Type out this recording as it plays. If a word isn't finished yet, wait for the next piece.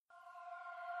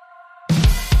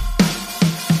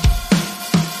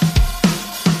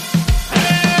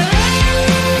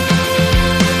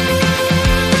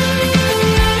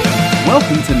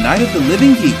welcome to Night of the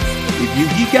Living Geeks. If you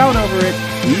geek out over it,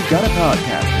 we've got a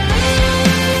podcast.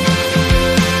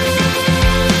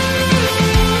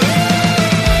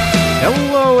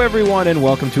 Hello, everyone, and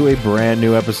welcome to a brand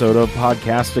new episode of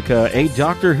Podcastica, a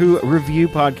Doctor Who review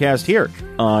podcast here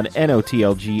on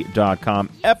NOTLG.com,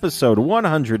 episode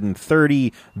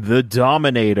 130, The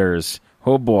Dominators.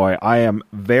 Oh boy, I am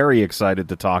very excited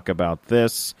to talk about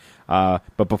this.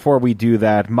 But before we do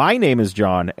that, my name is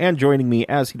John, and joining me,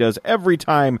 as he does every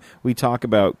time we talk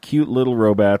about cute little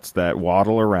robots that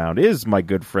waddle around, is my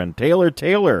good friend Taylor.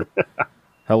 Taylor,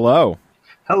 hello.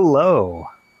 Hello.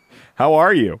 How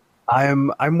are you?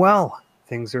 I'm well.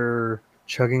 Things are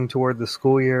chugging toward the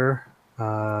school year.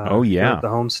 Oh yeah, here at the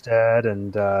homestead,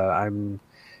 and I'm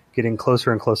getting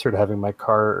closer and closer to having my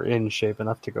car in shape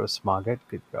enough to go smog it.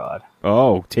 Good God.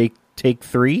 Oh, take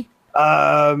 3?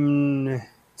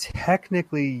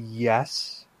 Technically,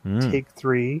 yes. Take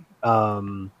 3.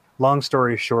 Long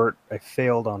story short, I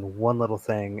failed on one little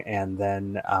thing and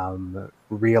then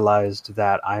realized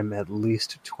that I'm at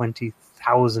least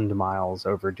 20,000 miles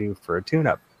overdue for a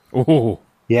tune-up. Oh.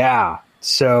 Yeah.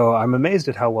 So I'm amazed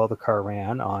at how well the car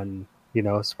ran on,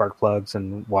 spark plugs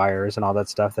and wires and all that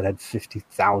stuff that had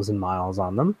 50,000 miles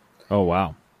on them. Oh,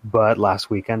 wow. But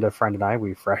last weekend, a friend and I,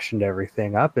 we freshened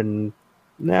everything up, and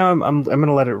now I'm going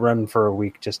to let it run for a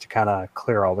week just to kind of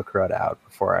clear all the crud out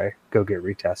before I go get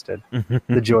retested.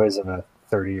 The joys of a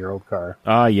 30-year-old car.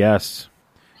 Yes.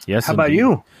 Yes. How about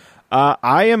you?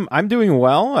 I'm doing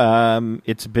well.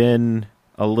 It's been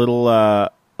a little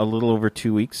over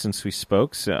 2 weeks since we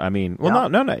spoke. So I mean, well,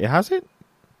 no, has it?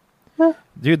 Huh.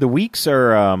 Dude, the weeks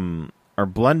are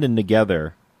blending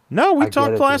together. No, we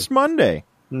talked last Monday.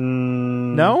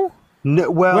 No? No.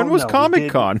 Well, when was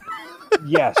Comic-Con?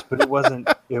 Yes, but it wasn't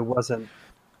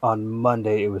on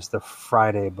Monday. It was the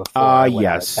Friday before I went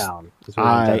out of town.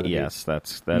 Yes, that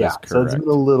is correct. So it's been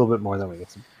a little bit more than a week.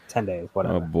 It's 10 days,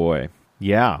 whatever. Oh boy,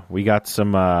 yeah, we got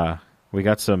some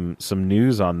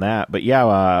news on that. But yeah,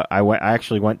 I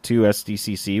actually went to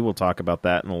SDCC. We'll talk about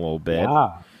that in a little bit.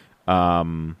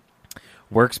 Yeah.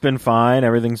 Work's been fine.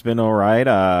 Everything's been all right.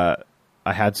 I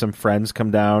had some friends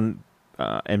come down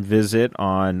and visit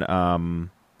on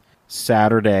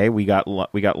Saturday. We got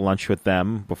lunch with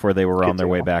them before they were on their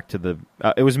way back to the.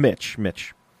 It was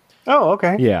Mitch. Oh,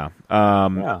 okay. Yeah.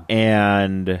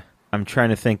 And I'm trying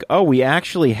to think. Oh, we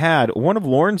actually had one of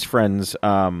Lauren's friends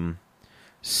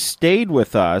stayed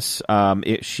with us.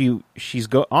 She's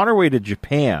on her way to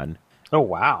Japan. Oh,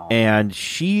 wow. And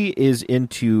she is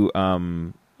into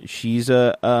she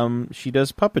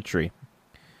does puppetry.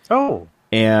 Oh.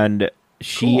 And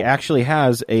she actually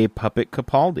has a puppet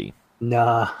Capaldi.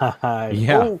 Nice.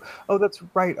 Yeah. Oh, that's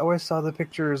right. Oh, I saw the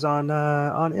pictures on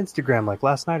Instagram like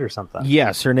last night or something.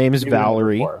 Yes, her name is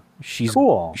Valerie. She's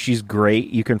cool. She's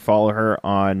great. You can follow her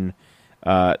on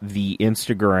the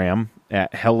Instagram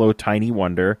at Hello Tiny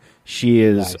Wonder. She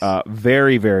is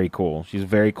very, very cool. She's a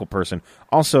very cool person.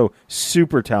 Also,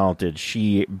 super talented.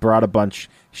 She brought a bunch.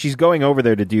 She's going over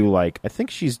there to do I think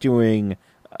she's doing.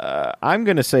 I'm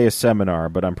going to say a seminar,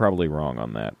 but I'm probably wrong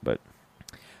on that. But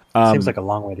seems like a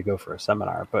long way to go for a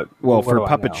seminar, but for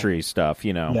puppetry stuff,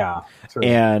 Yeah, true.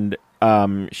 And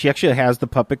she actually has the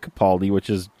puppet Capaldi, which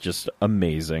is just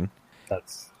amazing.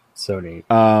 That's so neat.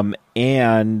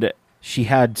 And she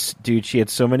had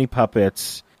so many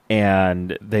puppets,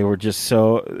 and they were just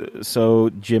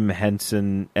so Jim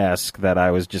Henson-esque that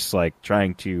I was just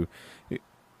trying to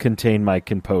contain my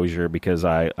composure because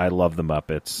I love the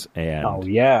Muppets. And oh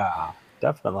yeah,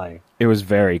 definitely. It was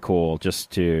very cool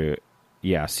just to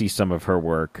see some of her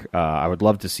work. I would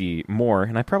love to see more,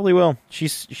 and I probably will.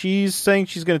 She's saying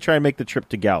she's going to try and make the trip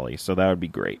to Galley, so that would be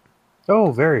great. Oh,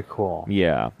 very cool.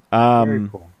 Yeah. Very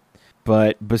cool.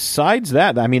 But besides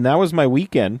that, I mean, that was my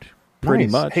weekend, pretty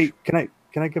much. Hey, can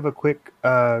I give a quick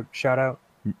shout out?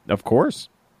 Of course.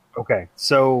 Okay,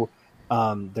 so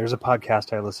there's a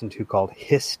podcast I listen to called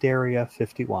Hysteria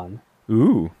 51.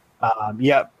 Ooh.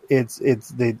 It's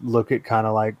they look at kind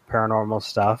of like paranormal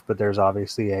stuff, but there's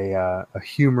obviously a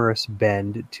humorous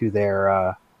bend to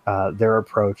their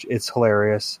approach. It's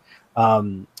hilarious.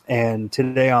 And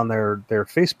today on their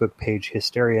Facebook page,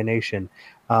 Hysteria Nation,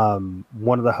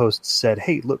 one of the hosts said,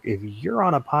 "Hey, look, if you're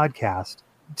on a podcast,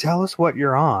 tell us what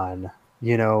you're on.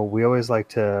 We always like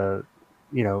to,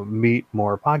 meet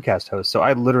more podcast hosts." So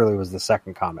I literally was the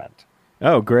second comment.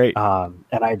 Oh, great. And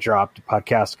I dropped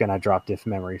Podcastica, and I dropped If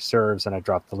Memory Serves, and I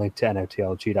dropped the link to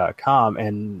NOTLG.com,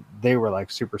 and they were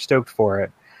super stoked for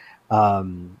it.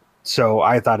 So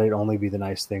I thought it'd only be the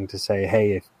nice thing to say,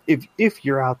 hey, if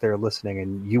you're out there listening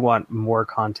and you want more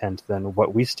content than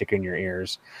what we stick in your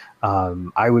ears,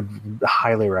 I would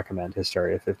highly recommend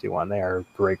Hysteria 51. They are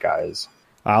great guys.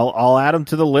 I'll add them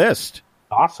to the list.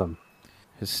 Awesome.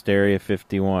 Hysteria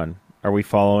 51. Are we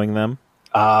following them?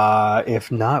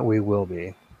 If not, we will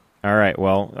be. All right.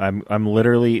 Well, I'm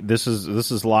literally this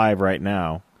is live right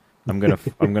now. I'm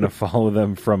gonna follow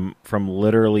them from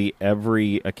literally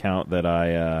every account that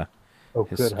I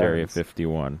Hysteria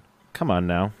 51. Come on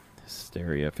now,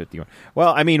 Hysteria 51.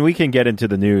 Well, I mean, we can get into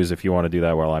the news if you want to do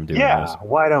that while I'm doing this. Yeah,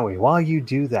 why don't we? While you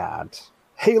do that,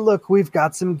 hey, look, we've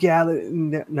got some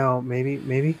No,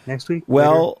 maybe next week.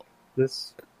 Well,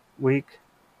 this week,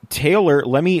 Taylor,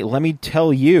 let me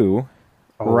tell you.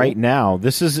 Right now,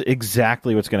 this is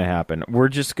exactly what's going to happen. We're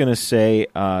just going to say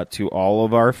to all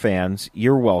of our fans,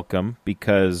 you're welcome,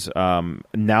 because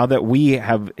now that we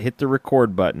have hit the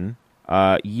record button,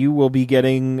 you will be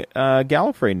getting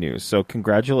Gallifrey news. So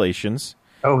congratulations.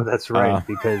 Oh, that's right,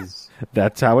 because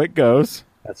that's how it goes.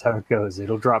 That's how it goes.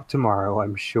 It'll drop tomorrow,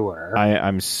 I'm sure.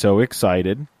 I'm so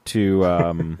excited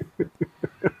to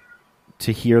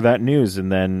to hear that news,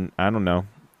 and then I don't know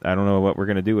what we're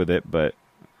going to do with it, but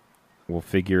we'll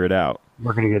figure it out.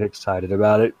 We're going to get excited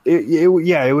about it. It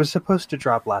was supposed to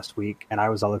drop last week, and I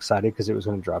was all excited because it was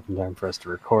going to drop in time for us to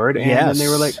record. And then they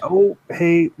were like, oh,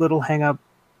 hey, little hang up.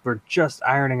 We're just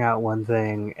ironing out one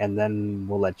thing, and then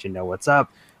we'll let you know what's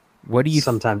up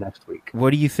sometime next week.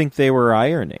 What do you think they were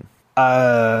ironing?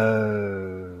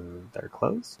 Their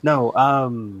clothes? No.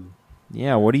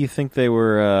 Yeah, what do you think they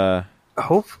were...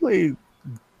 Hopefully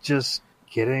just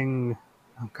getting...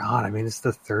 Oh, God, I mean, it's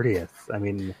the 30th. I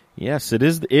mean... Yes, it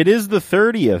is the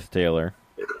 30th, Taylor.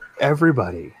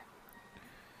 Everybody.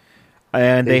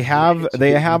 And they have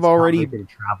already...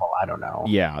 travel, I don't know.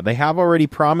 Yeah, they have already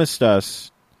promised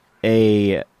us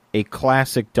a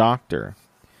classic Doctor.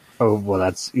 Oh, well,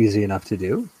 that's easy enough to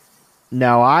do.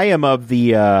 Now, I am of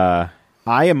the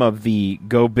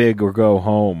go big or go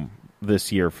home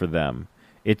this year for them.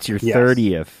 It's your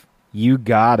 30th. You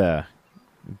gotta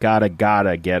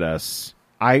get us...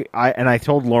 I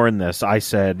told Lauren this. I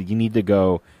said, you need to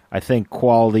go, I think,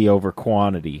 quality over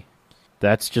quantity.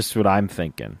 That's just what I'm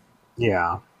thinking.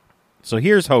 Yeah. So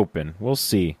here's hoping. We'll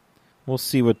see. We'll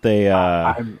see what they...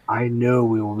 I know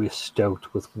we will be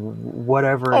stoked with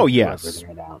whatever, yes. Whatever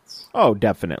they announce. Oh,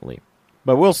 definitely.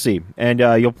 But we'll see. And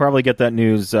you'll probably get that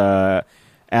news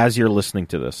as you're listening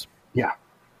to this. Yeah,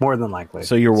 more than likely.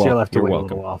 So you're welcome. You'll have to wait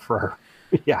welcome. a little while for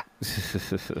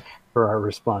for our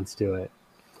response to it.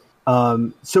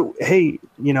 So, hey,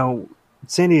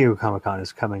 San Diego Comic-Con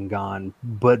is come and gone,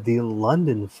 but the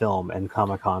London Film and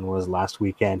Comic-Con was last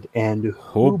weekend, and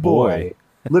oh boy.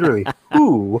 Literally,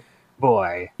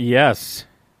 boy. Yes.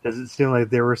 Does it seem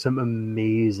like there were some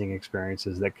amazing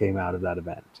experiences that came out of that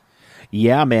event?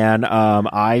 Yeah, man.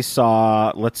 I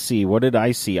saw, let's see, what did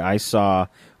I see? I saw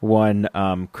one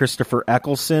Christopher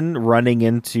Eccleston running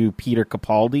into Peter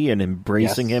Capaldi and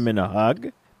embracing him in a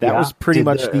hug. That was pretty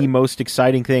much the most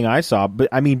exciting thing I saw. But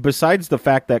I mean, besides the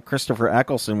fact that Christopher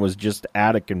Eccleston was just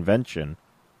at a convention.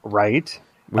 Right.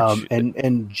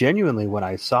 And genuinely, when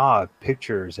I saw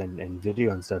pictures and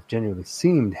video and stuff, genuinely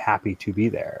seemed happy to be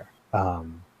there,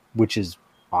 which is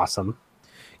awesome.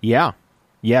 Yeah.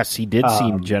 Yes, he did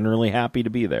seem generally happy to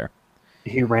be there.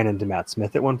 He ran into Matt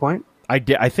Smith at one point. I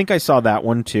did. I think I saw that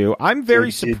one too. I'm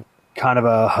very surprised. Kind of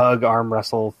a hug arm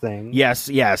wrestle thing. Yes,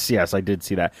 I did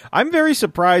see that. I'm very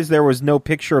surprised there was no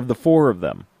picture of the four of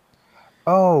them.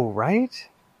 Oh, right?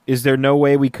 Is there no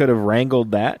way we could have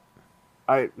wrangled that?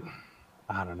 I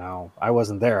don't know. I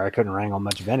wasn't there. I couldn't wrangle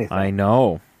much of anything. I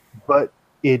know. But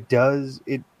it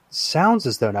sounds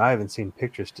as though, now I haven't seen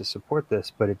pictures to support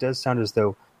this, but it does sound as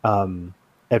though,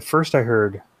 at first I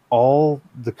heard all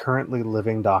the currently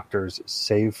living doctors,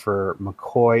 save for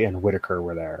McCoy and Whitaker,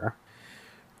 were there.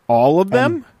 All of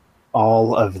them?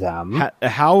 All of them.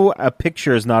 How a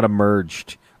picture has not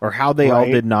emerged, or how they all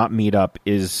did not meet up,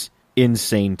 is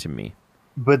insane to me.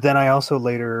 But then I also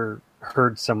later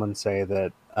heard someone say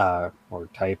that, or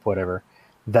type whatever,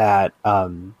 that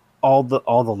all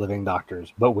the living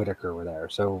doctors but Whitaker were there.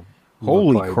 So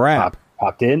holy crap,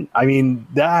 popped in. I mean,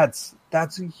 that's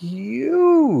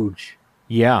huge.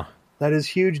 Yeah, that is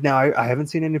huge. Now I haven't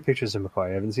seen any pictures of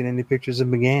McCoy. I haven't seen any pictures of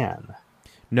McGann.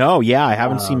 No, yeah, I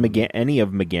haven't seen any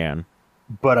of McGann.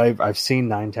 But I've seen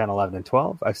 9, 10, 11, and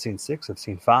 12. I've seen 6. I've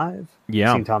seen 5. Yeah.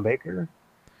 I've seen Tom Baker.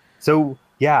 So,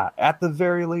 yeah, at the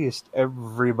very least,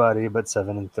 everybody but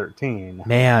 7 and 13.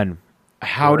 Man,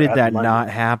 how did that not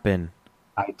happen?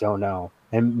 I don't know.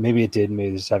 And maybe it did.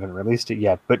 Maybe they just haven't released it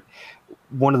yet. But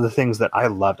one of the things that I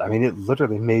loved, I mean, it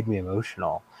literally made me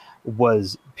emotional,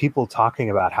 was people talking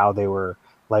about how they were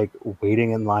like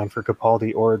waiting in line for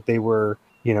Capaldi, or they were,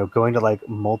 you know, going to like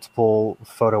multiple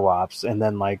photo ops and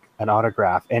then like an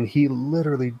autograph. And he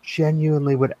literally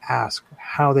genuinely would ask,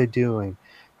 how they doing?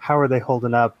 How are they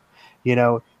holding up? You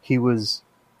know, he was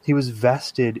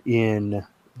vested in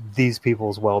these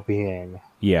people's well-being.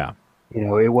 Yeah. You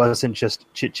know, it wasn't just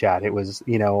chit chat. It was,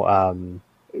 you know,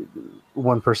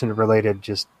 one person related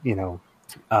just, you know,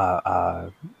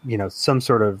 some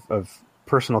sort of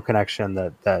personal connection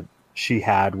that she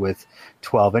had with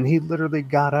 12, and he literally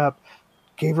got up,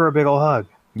 gave her a big old hug.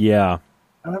 Yeah.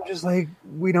 And I'm just like,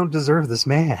 we don't deserve this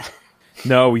man.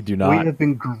 No, we do not. We have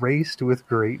been graced with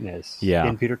greatness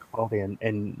in Peter Capaldi,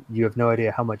 and you have no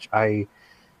idea how much I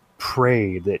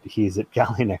pray that he's at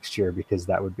Galley next year, because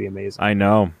that would be amazing. I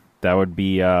know. That would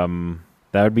be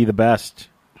the best.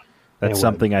 That's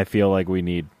something I feel like we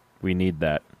need. We need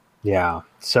that. Yeah.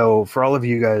 So for all of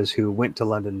you guys who went to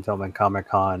London Film and Comic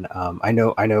Con, I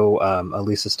know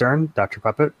Elisa Stern, Dr.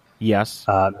 Puppet. Yes.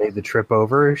 Made the trip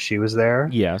over. She was there.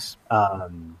 Yes. I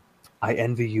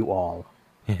envy you all.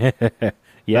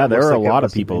 Yeah, there were a lot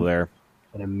of people there.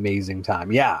 An amazing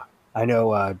time. Yeah. I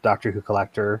know Doctor Who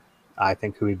Collector, I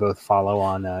think, who we both follow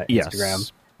on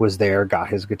Instagram, was there, got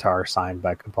his guitar signed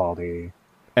by Capaldi.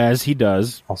 As he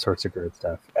does. All sorts of great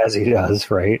stuff. As he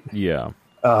does, right? Yeah.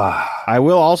 I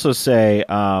will also say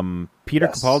Peter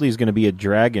Capaldi is going to be at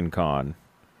Dragon Con.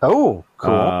 Oh,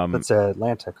 cool. That's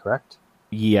Atlanta, correct?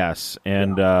 Yes,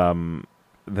 and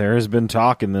there has been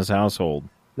talk in this household.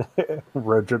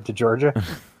 Road trip to Georgia?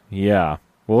 Yeah,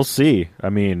 we'll see. I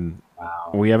mean,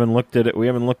 we haven't looked at it. We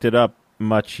haven't looked it up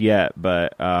much yet,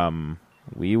 but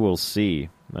we will see.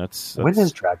 That's when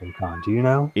is Dragon Con? Do you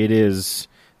know? It is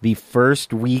the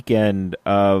first weekend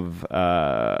of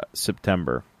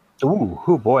September.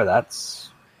 Ooh, boy,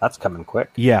 that's coming quick.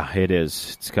 Yeah, it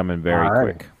is. It's coming very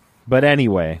quick. But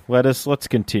anyway, let's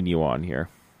continue on here.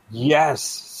 Yes.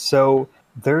 So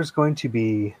there's going to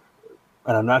be,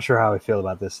 and I'm not sure how I feel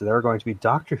about this, there are going to be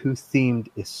Doctor Who themed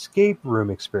escape room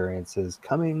experiences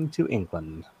coming to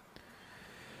England.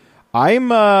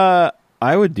 I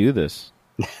would do this.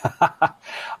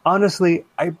 Honestly,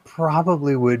 I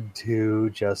probably would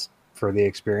too, just for the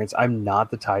experience. I'm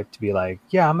not the type to be like,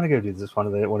 yeah, I'm gonna go do this one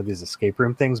of these escape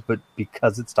room things, but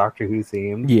because it's Doctor Who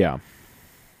themed, yeah,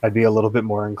 I'd be a little bit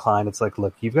more inclined. It's like,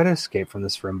 look, you've got to escape from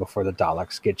this room before the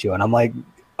Daleks get you, and I'm like,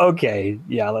 okay,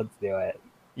 yeah, let's do it.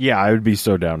 Yeah, I would be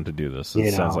so down to do this.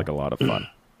 It sounds like a lot of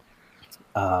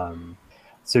fun.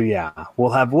 So yeah,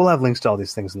 we'll have links to all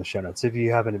these things in the show notes. If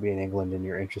you happen to be in England and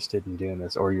you're interested in doing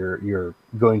this, or you're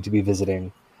going to be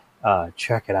visiting,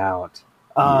 check it out.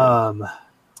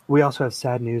 We also have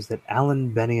sad news that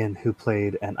Alan Bennion, who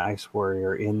played an Ice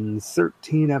Warrior in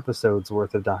 13 episodes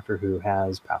worth of Doctor Who,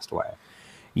 has passed away.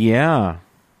 Yeah.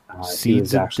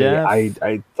 Seeds of Death.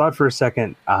 I thought for a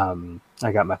second,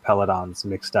 I got my Peladons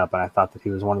mixed up, and I thought that he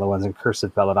was one of the ones in Curse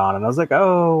of Peladon, and I was like,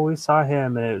 oh, we saw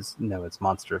him, and it's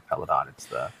Monster of Peladon.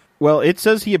 Well, it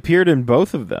says he appeared in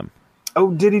both of them.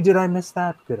 Oh, did he? Did I miss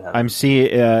that? Good heavens. I'm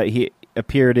seeing he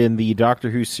appeared in the Doctor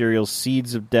Who serial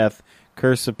Seeds of Death,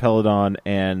 Curse of Peladon,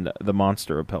 and The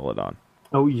Monster of Peladon.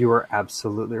 Oh, you are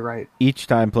absolutely right. Each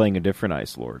time playing a different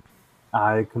Ice Lord.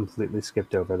 I completely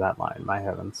skipped over that line. My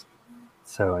heavens.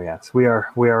 So yes, we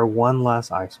are one less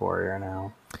Ice Warrior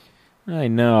now. I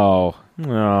know.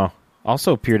 Oh.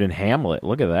 Also appeared in Hamlet.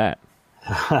 Look at that.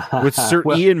 With Sir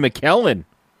Ian McKellen.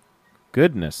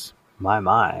 Goodness.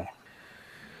 My.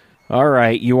 All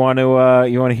right, you want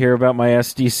to hear about my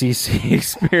SDCC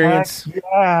experience? Heck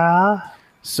yeah.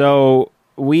 So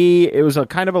it was a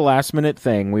kind of a last minute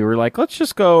thing. We were like, let's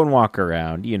just go and walk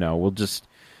around. You know,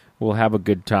 we'll have a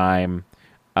good time.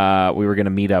 We were going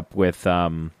to meet up with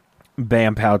BAMPOW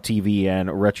TV and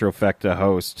Retrofecta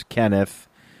host Kenneth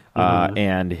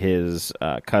and his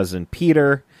cousin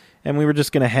Peter, and we were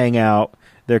just going to hang out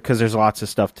there because there's lots of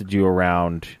stuff to do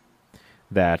around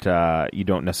that you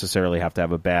don't necessarily have to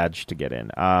have a badge to get in.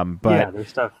 But yeah, there's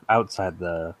stuff outside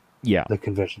the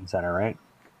convention center, right?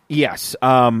 Yes,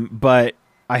 but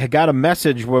I had got a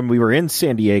message when we were in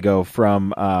San Diego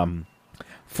from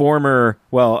former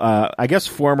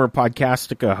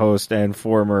Podcastica host and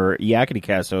former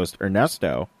YakityCast host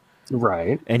Ernesto.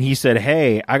 Right. And he said,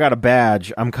 hey, I got a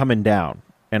badge. I'm coming down.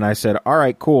 And I said, all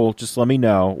right, cool. Just let me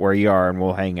know where you are and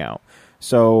we'll hang out.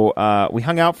 So we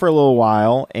hung out for a little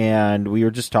while and we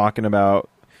were just talking about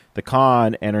the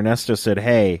con. And Ernesto said,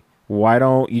 hey, why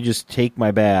don't you just take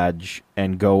my badge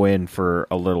and go in for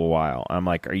a little while? I'm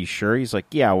like, are you sure? He's like,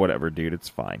 yeah, whatever, dude. It's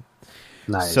fine.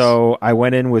 Nice. So I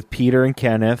went in with Peter and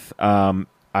Kenneth.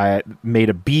 I made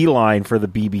a beeline for the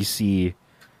BBC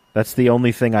That's the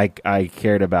only thing I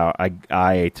cared about.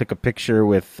 I took a picture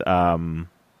with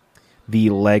the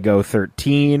Lego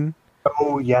 13.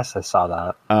 Oh, yes, I saw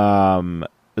that.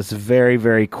 It's very,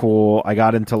 very cool. I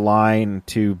got into line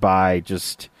to buy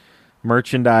just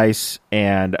merchandise,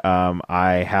 and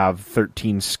I have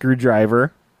 13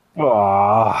 Screwdriver,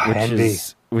 Oh, handy.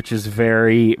 which is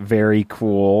very, very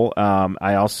cool.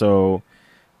 I also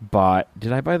bought...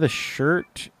 Did I buy the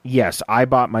shirt? Yes, I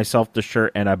bought myself the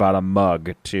shirt, and I bought a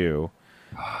mug, too.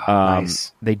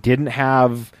 Nice. They didn't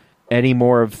have any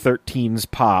more of 13's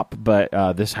pop, but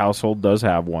this household does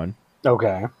have one.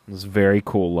 Okay. It was very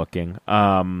cool looking.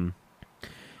 Yeah,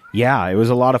 it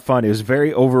was a lot of fun. It was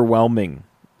very overwhelming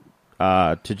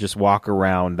to just walk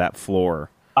around that floor.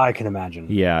 I can imagine.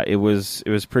 Yeah, it was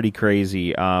pretty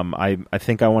crazy. I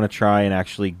think I want to try and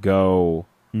actually go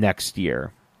next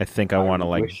year. I think I want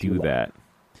to do that.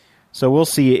 So we'll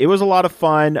see. It was a lot of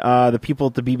fun. The people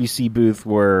at the BBC booth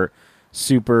were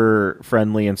super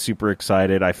friendly and super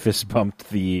excited. I fist bumped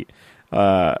the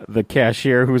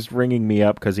cashier who was ringing me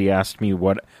up because he asked me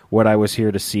what I was here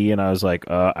to see, and I was like,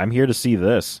 I'm here to see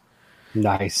this.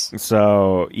 Nice.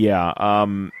 So yeah,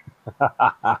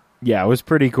 yeah, it was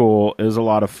pretty cool. It was a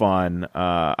lot of fun.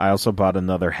 I also bought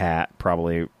another hat.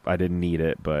 Probably I didn't need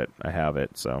it, but I have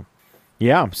it. So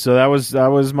yeah, so that was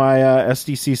my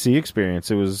SDCC experience.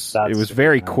 It was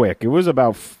very quick. It was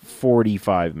about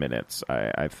 45 minutes,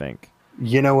 I think.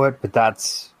 You know what? But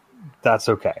that's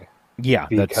okay. Yeah,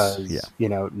 because you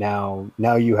know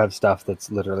now you have stuff that's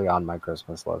literally on my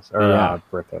Christmas list or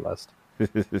birthday list.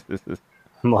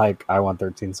 I'm like, I want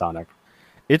 13 Sonic.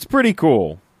 It's pretty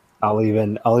cool. I'll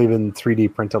even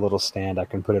 3D print a little stand. I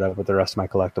can put it up with the rest of my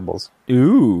collectibles.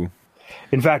 Ooh.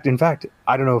 In fact,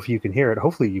 I don't know if you can hear it.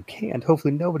 Hopefully you can't.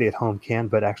 Hopefully nobody at home can.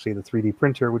 But actually, the 3D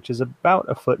printer, which is about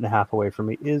 1.5 feet away from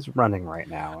me, is running right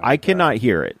now. I cannot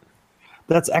hear it.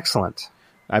 That's excellent.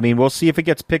 I mean, we'll see if it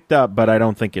gets picked up, but I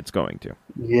don't think it's going to.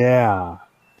 Yeah.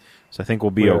 So I think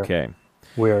we'll be okay.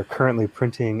 We are currently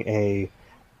printing a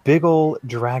big ol'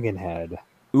 dragon head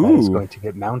Ooh. that is going to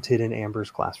get mounted in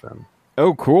Amber's classroom.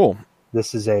 Oh, cool.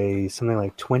 This is something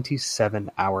like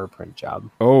 27-hour print job.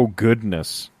 Oh,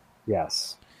 goodness.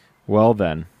 Yes. Well,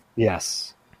 then.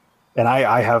 Yes. And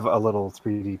I have a little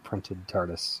 3D printed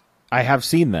TARDIS. I have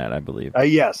seen that, I believe.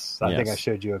 Yes. I think I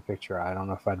showed you a picture. I don't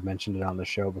know if I'd mentioned it on the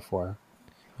show before.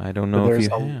 I don't know if you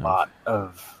have. There's a lot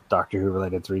of Doctor Who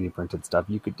related 3D printed stuff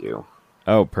you could do.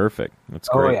 Oh, perfect. That's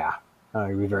great. Oh, yeah. It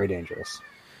would be very dangerous.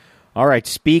 All right.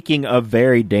 Speaking of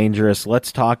very dangerous,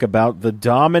 let's talk about The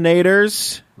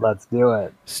Dominators. Let's do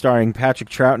it. Starring Patrick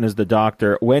Troughton as the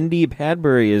Doctor. Wendy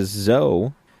Padbury is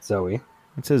Zoe. Zoe.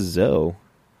 It says Zoe.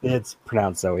 It's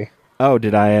pronounced Zoe. Oh,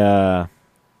 did I?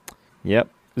 Yep.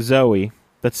 Zoe.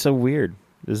 That's so weird,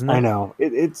 isn't it? I know.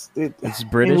 It's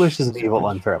British. English is an evil,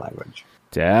 unfair language.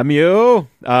 Damn you.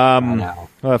 I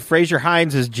know. Fraser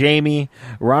Hines as Jamie,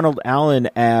 Ronald Allen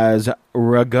as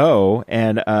Rago,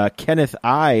 and Kenneth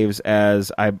Ives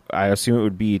as, I assume it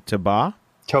would be Toba?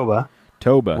 Toba.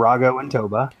 Rago and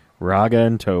Toba. Raga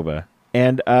and Toba.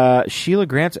 And Sheila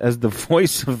Grant as the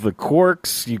voice of the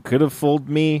Quarks. You could have fooled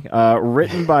me.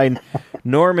 Written by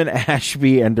Norman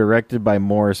Ashby and directed by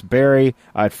Morris Barry.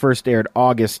 It first aired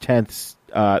August 10th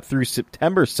through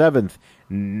September 7th,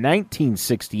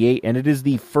 1968. And it is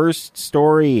the first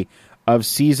story of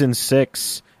Season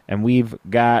 6. And we've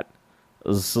got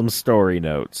some story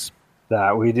notes.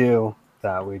 That we do.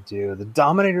 The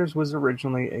Dominators was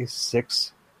originally a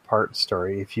 6-part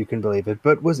story, if you can believe it,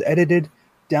 but was edited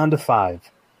down to 5.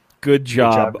 Good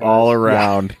job all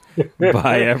around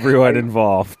by everyone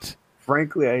involved.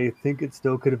 Frankly, I think it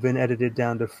still could have been edited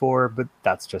down to 4, but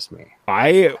that's just me.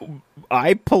 I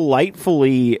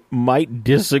politely might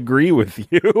disagree with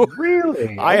you.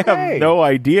 Really? I have no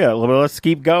idea. Let's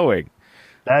keep going.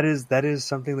 That is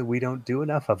something that we don't do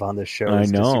enough of on this show. I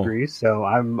know. Disagree, so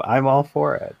I'm all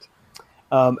for it.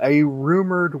 A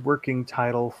rumored working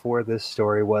title for this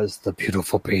story was The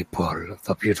Beautiful People.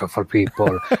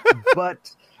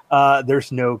 But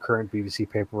there's no current BBC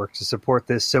paperwork to support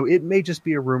this, so it may just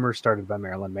be a rumor started by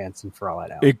Marilyn Manson for all I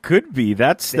know. It could be.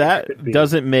 That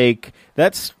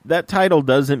title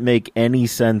doesn't make any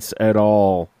sense at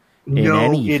all.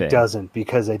 It doesn't,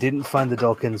 because I didn't find the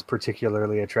Dulkins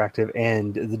particularly attractive,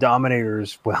 and the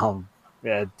Dominators, well,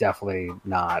 definitely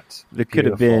not. It could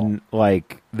have been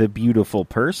like The Beautiful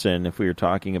Person if we were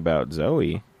talking about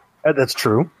Zoe. That's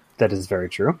true. That is very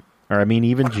true. Or I mean,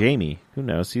 even Jamie. Who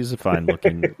knows? He's a fine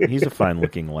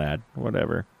looking lad.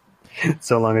 Whatever.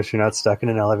 So long as you're not stuck in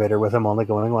an elevator with him only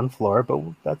going one floor, but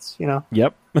that's, Yep.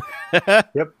 Yep.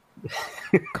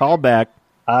 Call back.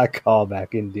 Call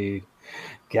back indeed.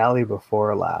 galley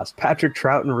before last. Patrick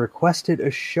Troughton requested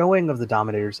a showing of the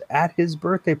Dominators at his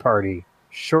birthday party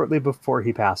shortly before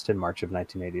he passed in March of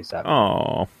 1987.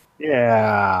 Oh,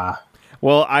 yeah.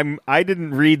 well, I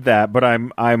didn't read that, but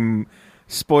I'm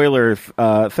spoiler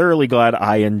thoroughly glad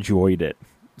I enjoyed it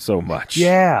so much.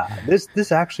 Yeah,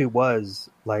 this actually was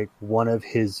like one of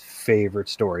his favorite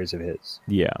stories of his.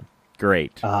 Yeah,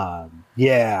 great.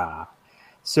 Yeah.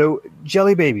 So,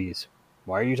 jelly babies.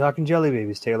 Why are you talking jelly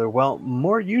babies, Taylor? Well,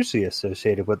 more usually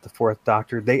associated with the Fourth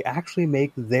Doctor, they actually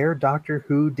make their Doctor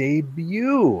Who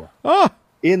debut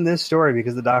in this story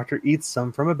because the Doctor eats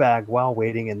some from a bag while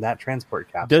waiting in that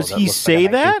transport capsule. Does he say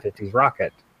that? 1950s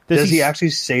rocket. Does he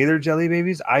actually say they're jelly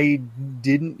babies? I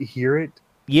didn't hear it.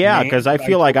 Yeah, because I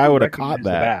feel like I would have caught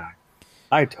that.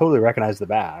 I totally recognize the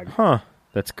bag. Huh.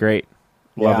 That's great.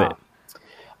 Love it.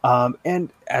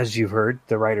 And as you've heard,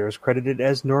 the writer is credited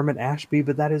as Norman Ashby,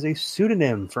 but that is a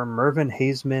pseudonym for Mervyn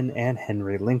Haseman and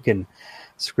Henry Lincoln.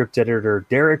 Script editor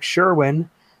Derek Sherwin,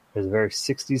 there's a very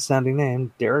 60s sounding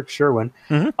name, Derek Sherwin,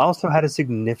 also had a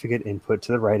significant input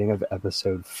to the writing of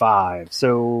episode 5.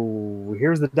 So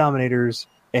here's the Dominators,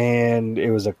 and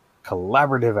it was a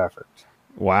collaborative effort.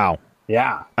 Wow.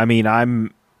 Yeah. I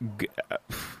mean,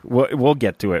 we'll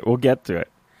get to it. We'll get to it.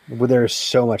 Well, there's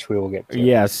so much we will get to.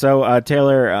 Yeah, so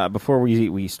Taylor, before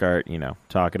we start,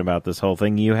 talking about this whole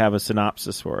thing, you have a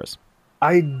synopsis for us.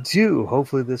 I do.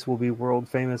 Hopefully this will be world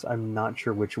famous. I'm not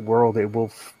sure which world it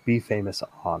will be famous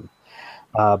on.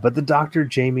 But the Doctor,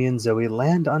 Jamie, and Zoe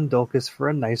land on Dulcus for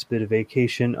a nice bit of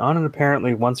vacation on an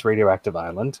apparently once radioactive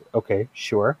island. Okay,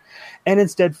 sure. And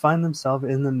instead find themselves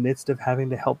in the midst of having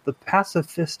to help the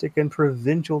pacifistic and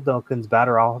provincial Dulcans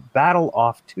battle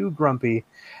off two grumpy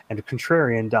and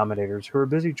contrarian Dominators who are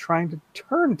busy trying to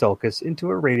turn Dulcus into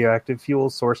a radioactive fuel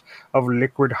source of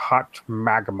liquid hot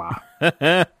magma.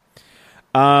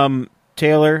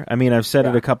 Taylor, I mean, I've said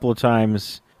it a couple of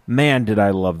times. Man, did I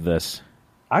love this.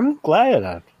 I'm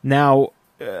glad. Now,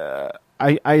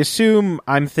 I assume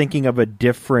I'm thinking of a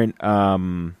different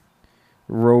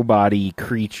robot-y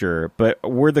creature, but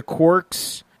were the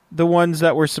Quarks the ones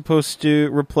that were supposed to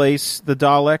replace the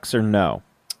Daleks, or no?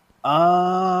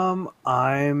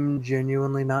 I'm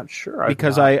genuinely not sure.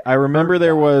 Because I remember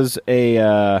there was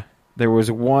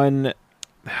one.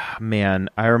 Man,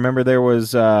 I remember there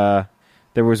was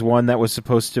one that was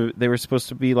supposed to. They were supposed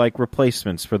to be like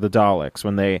replacements for the Daleks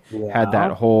when they had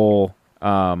that whole.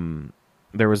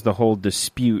 There was the whole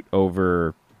dispute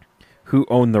over who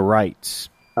owned the rights.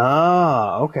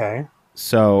 Oh, okay.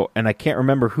 So, and I can't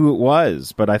remember who it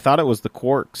was, but I thought it was the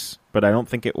Quarks, but I don't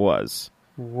think it was.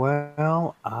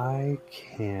 Well, I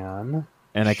can.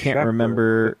 And I can't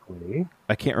remember.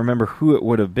 I can't remember who it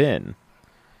would have been.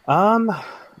 Was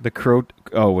it the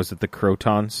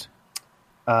Crotons?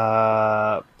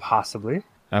 Possibly.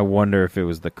 I wonder if it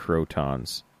was the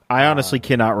Crotons. I honestly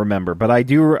cannot remember, but I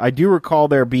do recall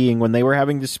there being, when they were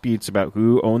having disputes about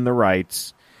who owned the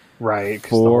rights, right?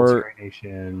 For the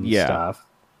Nation stuff.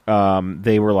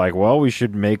 They were like, "Well, we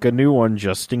should make a new one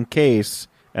just in case."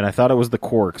 And I thought it was the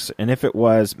Quarks, and if it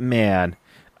was, man,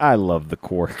 I love the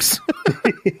Quarks.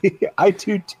 I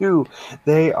do too.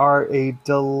 They are a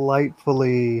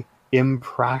delightfully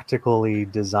impractically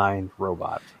designed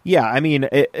robot. Yeah, I mean,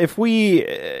 if we,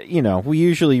 we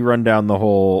usually run down the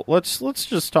whole. Let's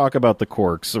just talk about the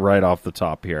Quarks right off the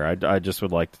top here. I just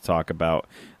would like to talk about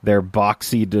their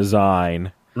boxy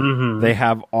design. Mm-hmm. They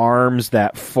have arms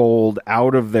that fold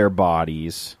out of their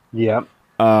bodies. Yep.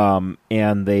 And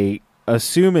they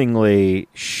assumingly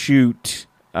shoot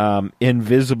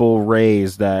invisible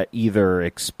rays that either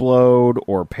explode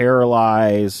or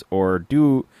paralyze or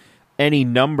do any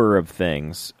number of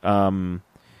things.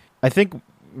 I think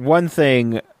one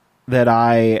thing that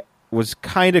I was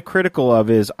kind of critical of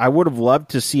is I would have loved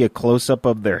to see a close-up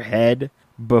of their head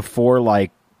before,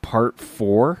 like, part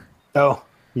 4. Oh,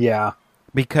 yeah.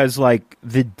 Because, like,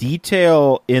 the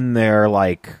detail in their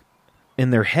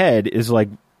head is, like,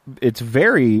 it's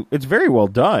very well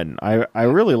done. I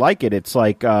really like it. It's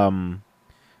like, oh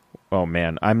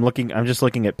man, I'm just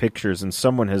looking at pictures, and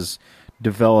someone has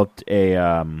developed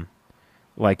a,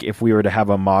 like, if we were to have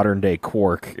a modern day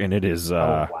Quark, and it is,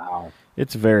 oh, wow.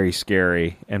 It's very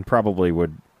scary, and probably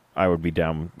I would be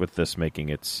down with this making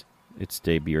its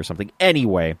debut or something.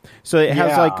 Anyway, so it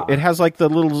has like the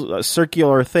little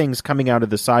circular things coming out of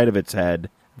the side of its head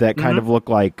that kind of look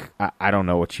like, I don't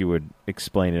know what you would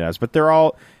explain it as, but they're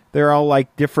all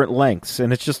like different lengths,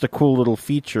 and it's just a cool little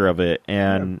feature of it.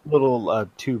 And little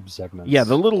tube segments. Yeah,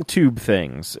 the little tube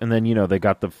things, and then they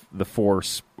got the 4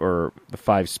 or the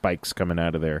 5 spikes coming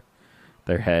out of their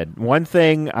head. One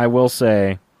thing I will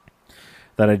say,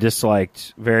 that I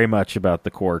disliked very much about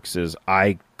the Quarks is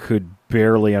I could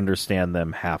barely understand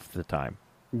them half the time.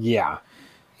 Yeah.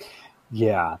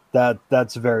 Yeah,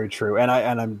 that's very true. And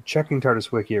I'm checking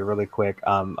TARDIS Wiki really quick.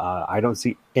 I don't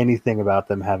see anything about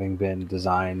them having been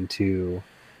designed to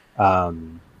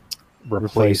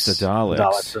replace the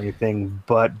Daleks or anything.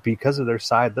 But because of their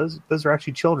side, those are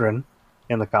actually children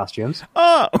in the costumes.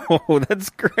 Oh, that's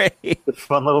great.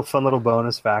 Fun little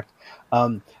bonus fact.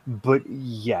 But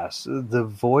yes, the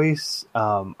voice,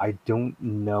 I don't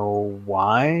know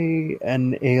why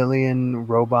an alien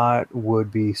robot would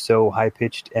be so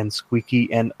high-pitched and squeaky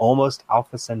and almost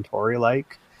Alpha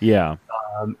Centauri-like. Yeah.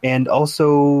 And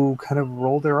also kind of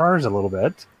roll their R's a little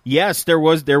bit. Yes, there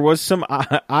was some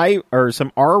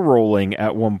some R rolling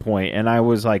at one point, and I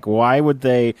was like, why would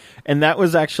they? And that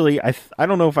was actually I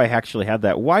don't know if I actually had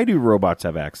that. Why do robots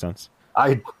have accents?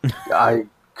 I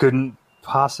couldn't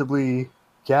possibly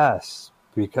guess,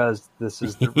 because this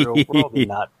is the real world and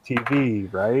not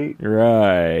TV, right?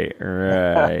 Right.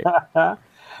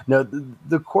 No,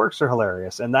 the Quarks are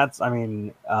hilarious, and that's half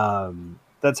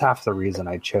the reason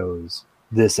I chose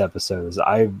this episode. Is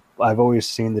I've always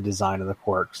seen the design of the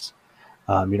Quarks.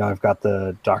 I've got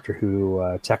the Doctor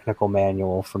Who technical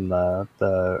manual from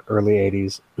the early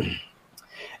 80s,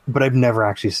 but I've never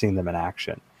actually seen them in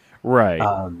action. Right.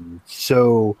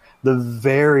 So the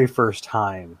very first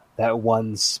time that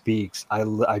one speaks,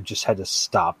 I just had to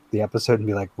stop the episode and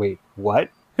be like, wait, what?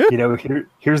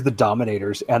 Here's the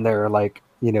Dominators, and they're like,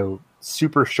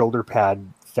 super shoulder pad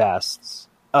vests,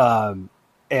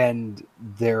 and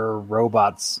their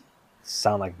robots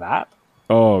sound like that.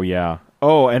 Oh, yeah.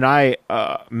 Oh, and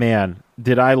man,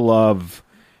 did I love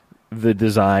the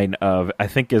design of, I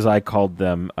think as I called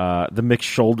them, the Mixed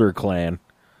Shoulder Clan.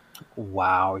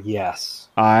 Wow, yes.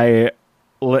 That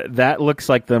looks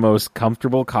like the most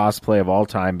comfortable cosplay of all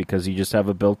time, because you just have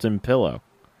a built-in pillow.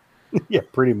 Yeah,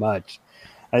 pretty much.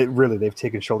 Really, they've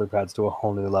taken shoulder pads to a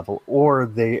whole new level, or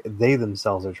they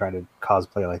themselves are trying to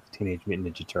cosplay like the Teenage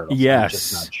Mutant Ninja Turtles. Yes. I'm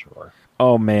just not sure.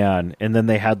 Oh, man. And then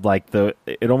they had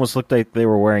it almost looked like they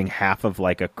were wearing half of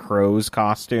like a crow's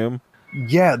costume.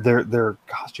 Yeah, their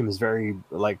costume is very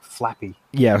flappy.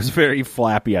 Yeah, it was very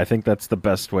flappy. I think that's the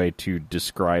best way to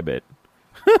describe it.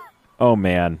 Oh,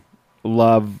 man.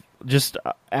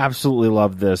 Absolutely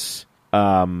love this.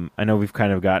 I know we've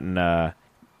kind of gotten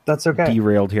that's okay.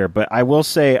 derailed here, but I will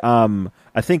say,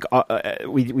 I think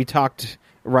we talked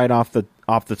right off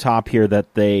the top here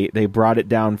that they brought it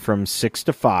down from 6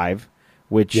 to 5,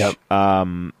 which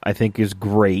I think is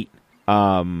great.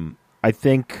 I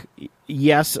think,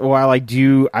 yes, while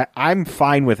I'm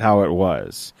fine with how it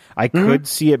was. I could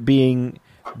see it being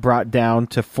brought down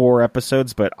to 4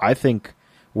 episodes, but I think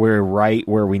we're right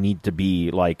where we need to be.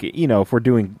 If we're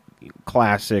doing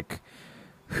classic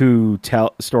Who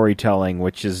storytelling,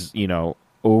 which is,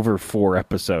 over 4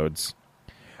 episodes,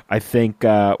 I think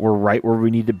we're right where we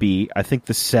need to be. I think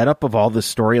the setup of all the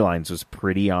storylines was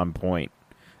pretty on point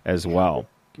as well.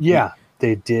 Yeah.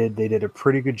 They did a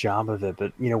pretty good job of it,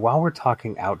 but while we're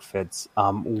talking outfits,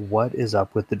 what is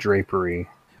up with the drapery?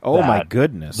 Oh my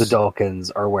goodness, the Dalkins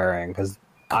are wearing, because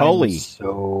Cully.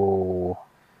 So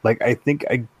I think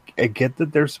I get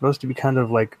that they're supposed to be kind of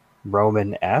like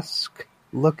Roman-esque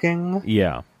looking.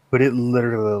 Yeah, but it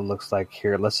literally looks like,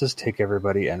 here, let's just take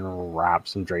everybody and wrap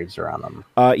some drapes around them.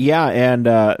 Yeah, and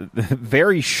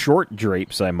very short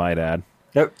drapes, I might add.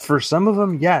 For some of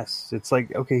them, yes. It's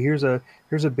like, okay, here's a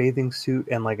bathing suit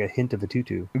and like a hint of a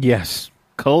tutu. Yes.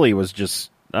 Cully was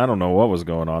just, I don't know what was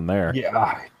going on there.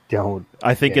 Yeah,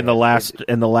 I think in the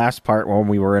last part when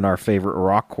we were in our favorite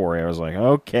rock quarry, I was like,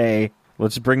 okay,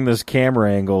 let's bring this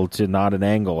camera angle to not an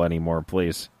angle anymore,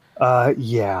 please.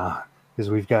 Yeah,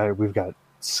 because we've got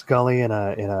Scully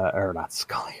or not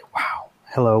Scully. Wow.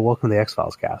 Hello, welcome to the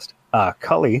X-Files cast.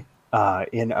 Cully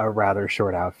in a rather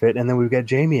short outfit, and then we've got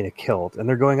Jamie in a kilt, and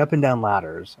they're going up and down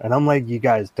ladders, and I'm like, you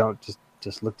guys don't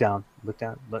just look down, look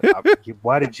up.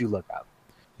 Why did you look up?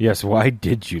 Yes, why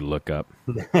did you look up?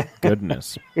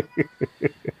 Goodness.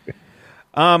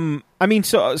 I mean,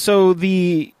 so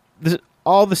the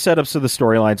all the setups of the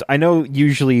storylines, I know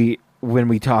usually when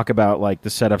we talk about like the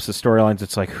setups of storylines,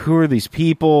 it's like, who are these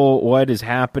people? What is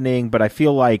happening? But I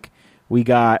feel like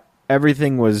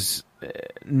everything was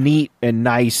neat and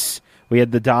nice. We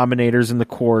had the Dominators and the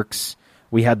Quarks.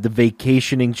 We had the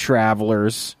vacationing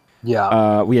travelers.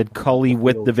 Yeah. We had Cully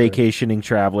with the vacationing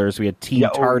travelers. We had Team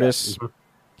TARDIS.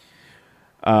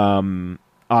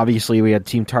 Obviously, we had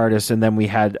Team TARDIS, and then we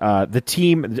had the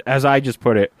team, as I just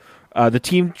put it, the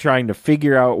team trying to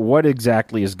figure out what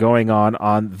exactly is going on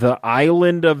the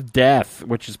Island of Death,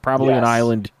 which is probably an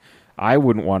island I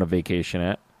wouldn't want to vacation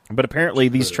at. But apparently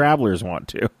these travelers want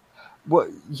to. Well,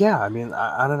 yeah, I mean,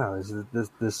 I don't know. Is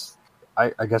this?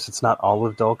 I guess it's not all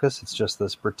of Dulcus. It's just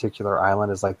this particular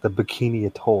island is like the Bikini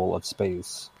Atoll of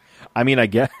space. I mean, I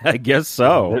guess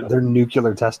so. They're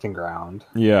nuclear testing ground.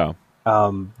 Yeah.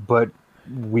 But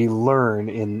we learn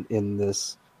in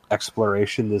this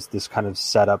exploration, this kind of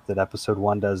setup that episode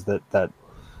 1 does, that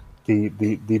the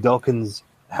Dulcans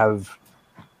have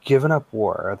given up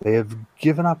war. They have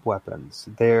given up weapons.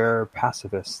 They're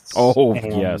pacifists. Oh,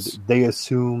 and yes. They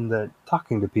assume that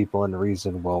talking to people in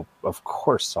reason will, of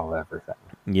course, solve everything.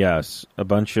 Yes, a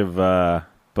bunch of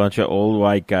old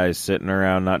white guys sitting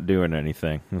around not doing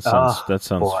anything. That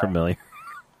sounds familiar.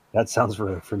 That sounds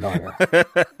really familiar.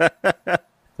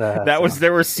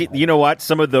 You know what?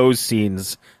 Some of those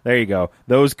scenes, there you go.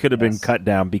 Those could have been cut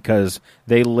down because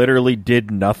they literally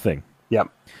did nothing. Yep.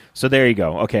 So there you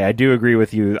go. Okay, I do agree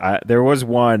with you. There was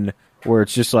one where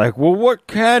it's just like, well, what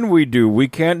can we do? We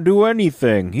can't do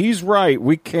anything. He's right.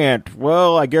 We can't.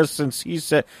 Well, I guess since he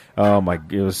said, oh my,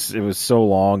 it was so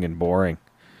long and boring.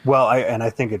 Well, I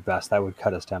think at best that would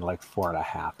cut us down to like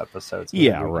 4.5 episodes.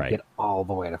 Yeah, right. Get all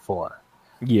the way to 4.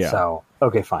 Yeah. So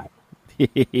okay, fine.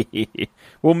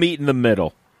 We'll meet in the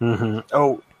middle. Mm-hmm.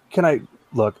 Oh, can I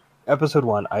look? Episode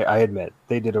 1, I admit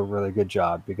they did a really good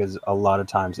job because a lot of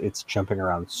times it's jumping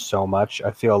around so much.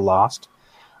 I feel lost.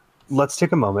 Let's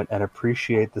take a moment and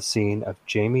appreciate the scene of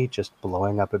Jamie just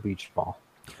blowing up a beach ball.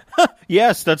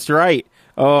 Yes, that's right.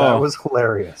 Oh, that was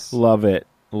hilarious. Love it.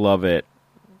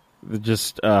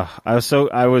 Just I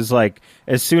was like,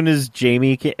 as soon as Team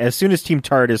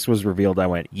TARDIS was revealed, I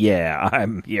went, yeah,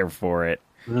 I'm here for it.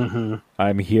 Mm-hmm.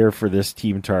 I'm here for this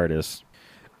Team TARDIS.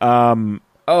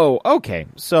 Oh, okay.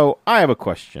 So I have a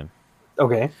question.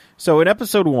 Okay. So in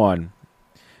episode 1,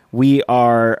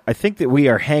 I think that we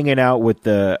are hanging out with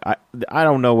I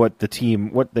don't know what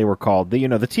they were called.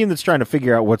 The team that's trying to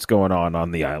figure out what's going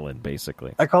on the island,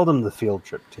 basically. I called them the field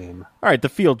trip team. All right, the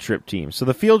field trip team. So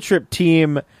the field trip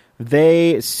team,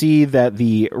 they see that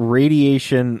the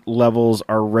radiation levels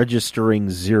are registering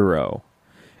 0.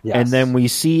 Yes. And then we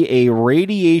see a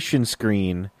radiation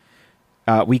screen.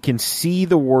 We can see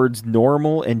the words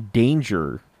normal and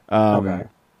danger. Okay.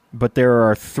 But there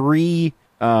are 3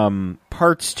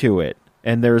 parts to it,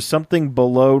 and there's something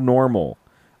below normal.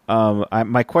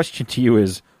 My question to you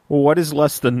is, well, what is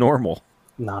less than normal?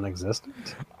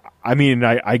 Non-existent? I mean,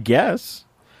 I guess.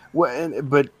 Well,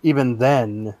 but even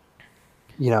then,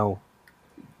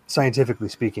 scientifically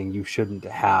speaking, you shouldn't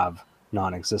have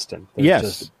non-existent. There's yes.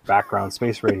 just background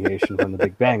space radiation from the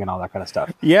Big Bang and all that kind of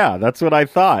stuff. Yeah, that's what I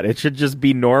thought. It should just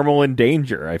be normal and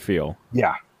danger, I feel.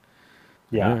 Yeah.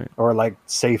 Right. Or like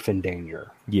safe and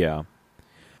danger. Yeah.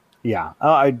 Yeah.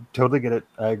 I totally get it.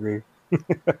 I agree.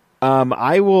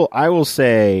 I will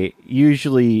say,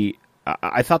 usually,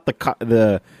 I thought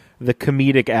the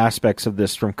comedic aspects of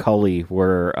this from Cully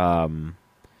were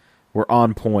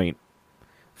on point.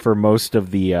 For most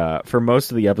of the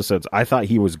episodes, I thought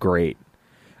he was great.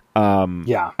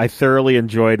 Yeah, I thoroughly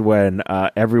enjoyed when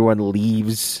everyone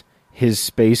leaves his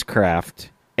spacecraft,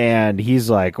 and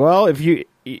he's like, "Well, if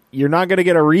you're not going to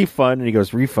get a refund," and he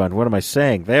goes, "Refund? What am I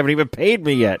saying? They haven't even paid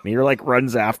me yet." And he like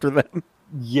runs after them.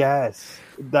 Yes,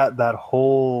 that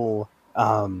whole,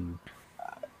 I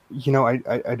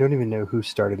don't even know who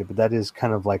started it, but that is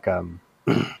kind of like at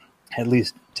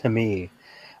least to me,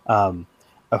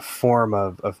 a form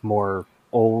of more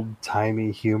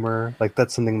old-timey humor. Like,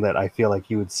 that's something that I feel like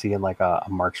you would see in like a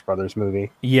Marx Brothers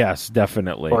movie. Yes,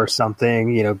 definitely. Or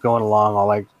something, going along all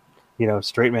like,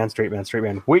 straight man.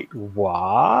 Wait,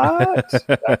 what?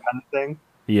 That kind of thing.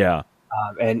 Yeah.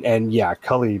 And yeah,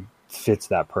 Cully fits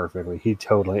that perfectly. He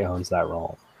totally owns that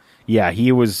role. Yeah,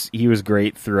 he was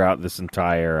great throughout this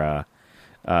entire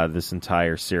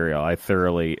serial. I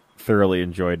thoroughly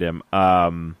enjoyed him.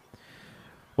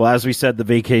 Well, as we said, the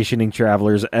vacationing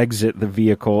travelers exit the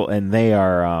vehicle, and they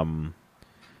are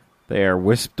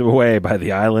whisked away by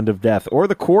the island of death, or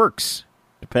the Quarks,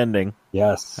 depending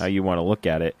how you want to look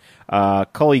at it.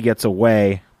 Cully gets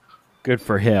away, good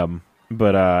for him,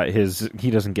 but he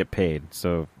doesn't get paid.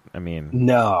 So I mean,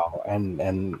 no,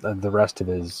 and the rest of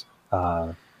his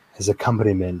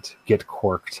accompaniment get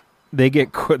corked. They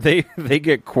get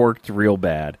corked real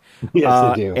bad.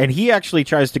 Yes, they do. And he actually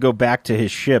tries to go back to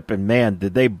his ship, and man,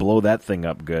 did they blow that thing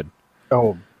up good.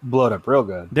 Oh, blow it up real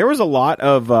good. There was a lot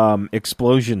of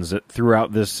explosions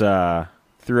throughout these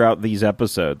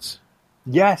episodes.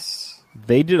 Yes.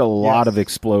 They did a lot of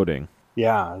exploding.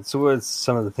 Yeah, so it's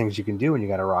some of the things you can do when you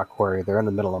got a rock quarry. They're in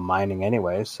the middle of mining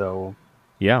anyway, so...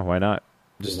 Yeah, why not?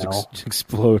 Just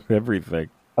explode everything.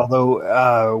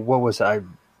 Although, what was I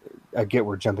get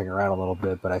we're jumping around a little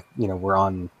bit, but we're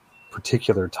on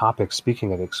particular topic,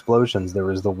 speaking of explosions, there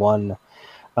was the one,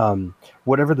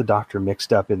 whatever the doctor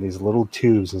mixed up in these little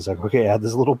tubes. It's like, okay, add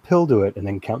this little pill to it and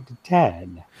then count to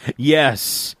 10.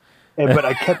 Yes. But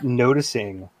I kept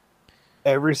noticing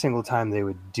every single time they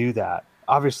would do that.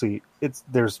 Obviously,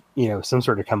 there's some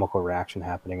sort of chemical reaction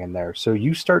happening in there. So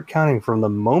you start counting from the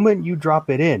moment you drop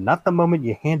it in, not the moment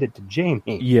you hand it to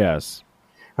Jamie. Yes.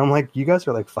 I'm like, you guys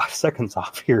are like 5 seconds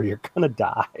off here. You're gonna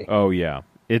die. Oh yeah,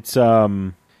 it's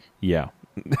yeah,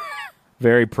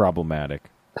 very problematic.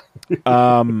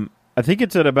 I think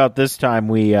it's at about this time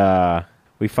we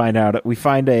find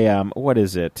a what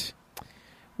is it?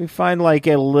 We find like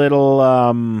a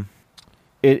little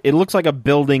It looks like a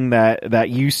building that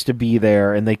used to be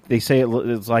there, and they say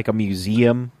it's like a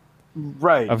museum,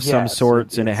 right, of some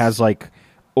sorts, and it has like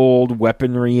old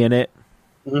weaponry in it.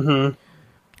 Mm-hmm.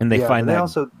 And they find they that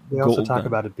also talk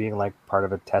about it being like part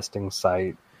of a testing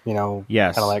site.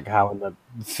 Yes, kind of like how in the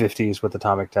 50s with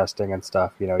atomic testing and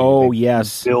stuff.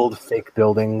 Yes, build fake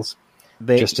buildings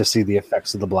just to see the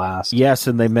effects of the blast. Yes,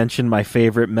 and they mentioned my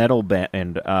favorite metal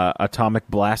band, Atomic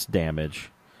Blast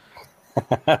Damage.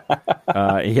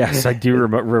 Yes, I do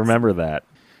remember that.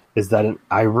 Is that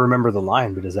I remember the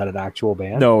line, but is that an actual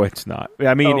band? No, it's not.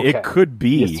 I mean, okay. It could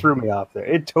be. You threw me off there.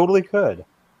 It totally could.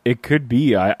 It could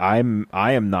be. I am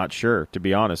not sure, to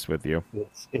be honest with you.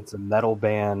 It's a metal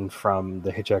band from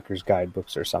the Hitchhiker's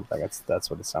Guidebooks or something. That's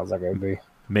what it sounds like it would be.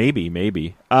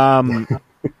 Maybe.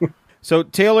 So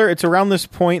Taylor, it's around this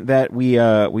point that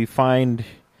we find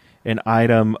an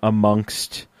item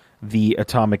amongst the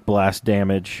atomic blast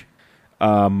damage.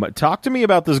 Talk to me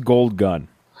about this gold gun.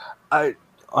 I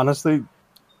honestly,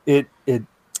 it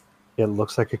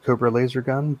looks like a Cobra laser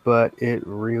gun, but it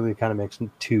really kind of makes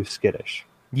him too skittish.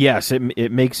 Yes,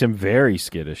 it makes him very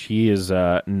skittish. He is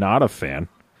not a fan.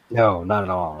 No, not at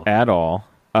all. At all.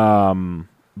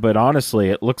 But honestly,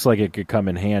 it looks like it could come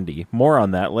in handy. More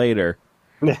on that later.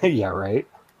 Yeah, right.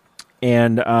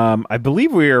 And I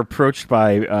believe we are approached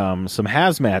by some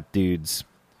hazmat dudes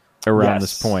around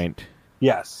this point.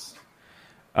 Yes.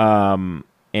 And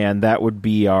that would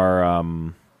be our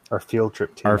field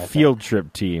trip team. Our field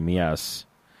trip team, yes.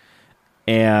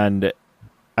 And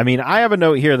I mean, I have a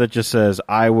note here that just says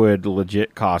I would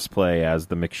legit cosplay as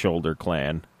the McShoulder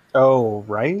clan. Oh,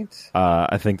 right.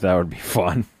 I think that would be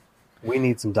fun. We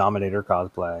need some Dominator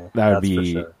cosplay. That would be for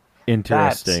sure.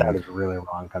 Interesting. That sounded really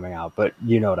wrong coming out, but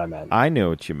you know what I meant. I know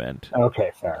what you meant.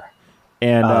 Okay, fair.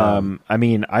 And I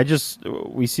mean,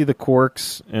 we see the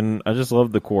Quarks, and I just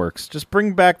love the Quarks. Just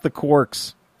bring back the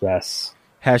Quarks. Yes.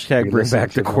 Hashtag bring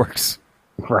back the Quarks.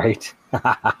 Right.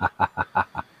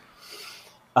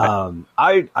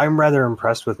 I'm rather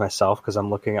impressed with myself because I'm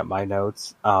looking at my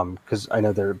notes because I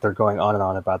know they're going on and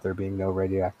on about there being no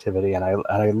radioactivity, and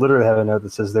I literally have a note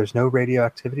that says there's no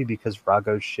radioactivity because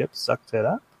Rago's ship sucked it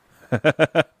up.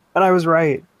 And I was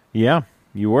right. Yeah,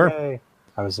 you were. Yay.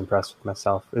 I was impressed with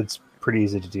myself. It's pretty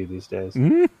easy to do these days.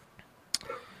 Mm-hmm.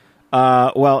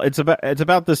 Well, it's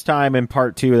about this time in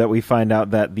part 2 that we find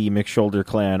out that the McShoulder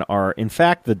clan are in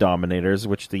fact the Dominators,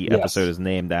 which the episode is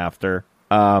named after.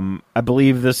 I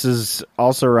believe this is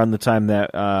also around the time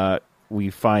that we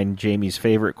find Jamie's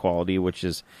favorite quality, which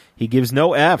is he gives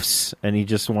no Fs, and he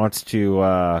just wants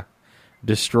to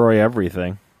destroy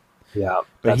everything. Yeah,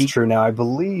 that's true. Now, I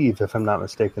believe, if I'm not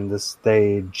mistaken,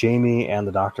 Jamie and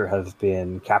the Doctor have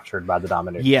been captured by the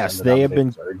Dominators. Yes, they have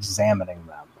been examining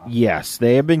them. Yes,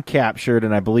 they have been captured,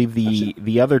 and I believe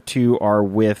the other two are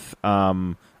with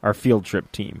our field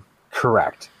trip team.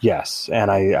 Correct. Yes,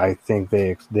 and I think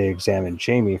they examined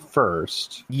Jamie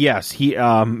first. Yes, he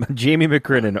Jamie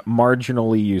McCrimmon,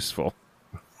 marginally useful.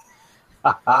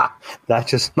 That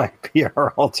just might be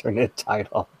our alternate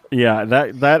title. Yeah,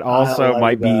 that also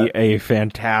might be a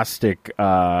fantastic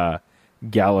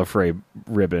Gallifrey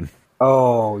ribbon.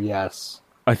 Oh, yes.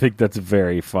 I think that's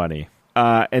very funny.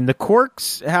 And the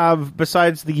Quarks have,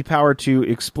 besides the power to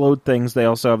explode things, they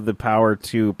also have the power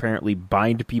to apparently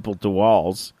bind people to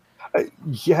walls.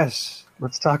 Yes.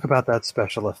 Let's talk about that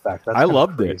special effect. That's I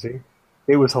loved crazy. it.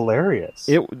 It was hilarious.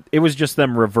 It was just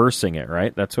them reversing it,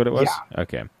 right? That's what it was? Yeah.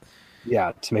 Okay.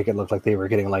 Yeah, to make it look like they were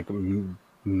getting like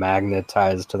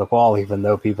magnetized to the wall, even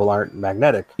though people aren't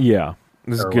magnetic. Yeah.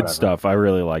 This is good stuff. I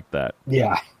really like that.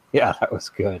 Yeah. Yeah, that was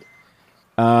good.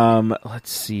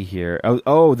 Let's see here.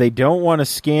 Oh, they don't want to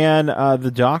scan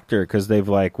the Doctor because they've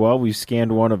we've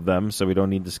scanned one of them, so we don't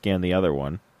need to scan the other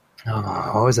one.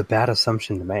 Oh, always a bad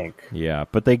assumption to make. Yeah,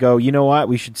 but they go, you know what?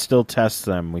 We should still test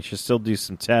them. We should still do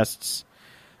some tests.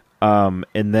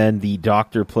 And then the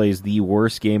Doctor plays the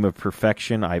worst game of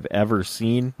perfection I've ever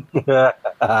seen.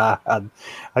 I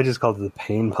just called it the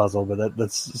pain puzzle, but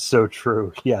that's so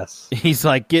true. Yes. He's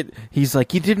like, you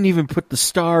didn't even put the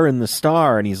star in the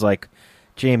star, and he's like,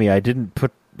 Jamie, I didn't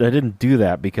do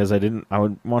that because I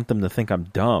would want them to think I'm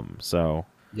dumb. So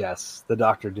yes, the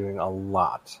Doctor doing a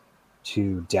lot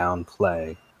to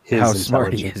downplay his how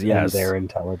smart he is. Yes, and their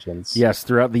intelligence. Yes,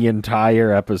 throughout the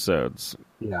entire episodes.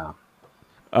 Yeah.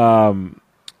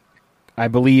 I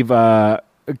believe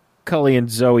Cully and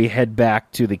Zoe head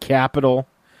back to the Capitol.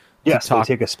 Yes, they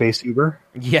take a space Uber.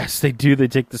 Yes, they do. They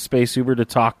take the space Uber to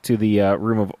talk to the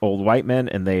room of old white men,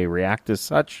 and they react as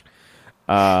such.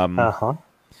 Uh-huh.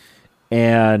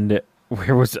 And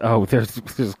there's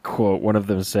a quote. One of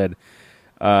them said,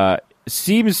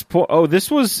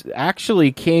 this was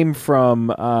actually came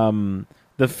from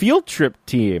the field trip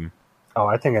team. Oh,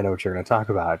 I think I know what you're going to talk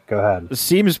about. Go ahead. It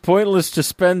seems pointless to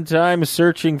spend time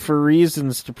searching for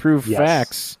reasons to prove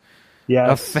facts. Yes.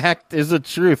 A fact is a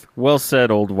truth. Well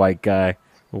said, old white guy.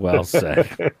 Well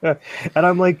said. And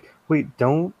I'm like, wait,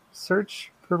 don't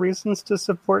search for reasons to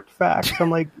support facts. I'm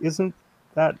like, isn't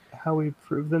that how we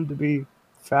prove them to be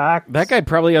facts? That guy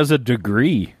probably has a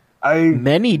degree.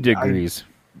 Many degrees.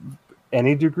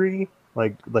 Any degree?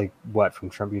 Like what, from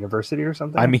Trump University or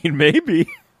something? I mean, maybe.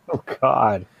 Oh,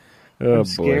 God. I'm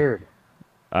scared.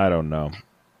 I don't know.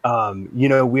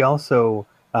 We also,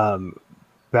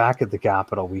 back at the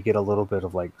Capitol, we get a little bit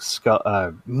of like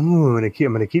I'm going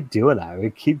to keep doing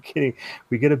that.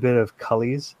 We get a bit of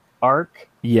Cully's arc.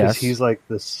 Yes. He's like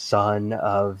the son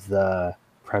of the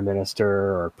prime minister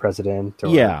or president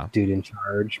or dude in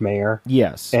charge, mayor.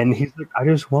 Yes. And he's like, I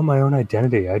just want my own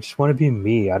identity. I just want to be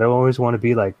me. I don't always want to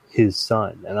be like his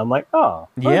son. And I'm like, oh,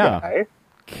 yeah. Okay.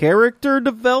 Character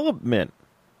development.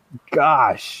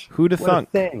 Gosh, who'd have thunk?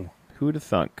 Who'd have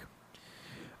thunk?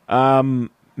 Man,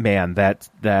 that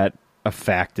a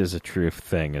fact is a truth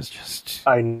thing is just.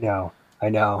 I know.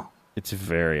 It's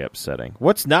very upsetting.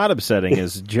 What's not upsetting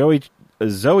is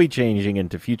Zoe changing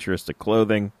into futuristic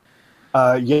clothing.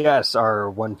 Yes, our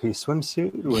one-piece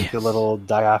swimsuit with the little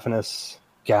diaphanous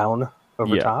gown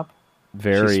over top.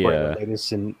 Very. She's wearing the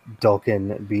latest in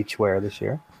Dulcan beachwear this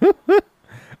year.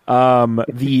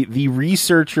 The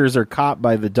researchers are caught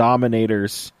by the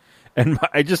Dominators, and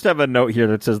I just have a note here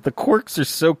that says the Quarks are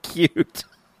so cute.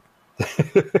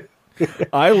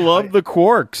 I love the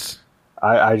Quarks.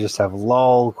 I just have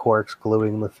lol Quarks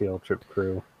gluing the field trip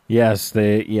crew. Yes,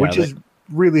 which is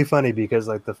really funny because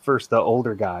like the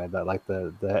older guy that like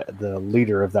the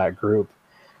leader of that group,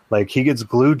 like he gets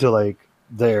glued to like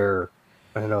their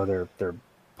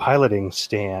piloting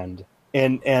stand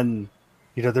and.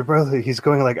 They're both. He's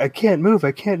going like, I can't move.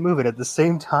 And at the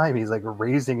same time, he's like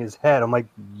raising his head. I'm like,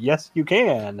 yes, you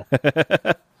can.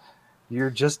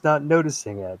 You're just not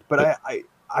noticing it. But I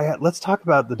let's talk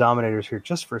about the Dominators here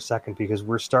just for a second because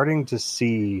we're starting to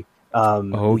see.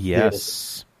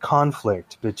 This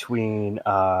conflict between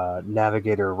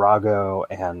Navigator Rago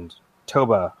and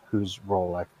Toba, whose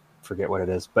role I forget what it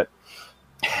is, but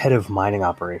head of mining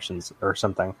operations or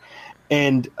something,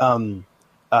 and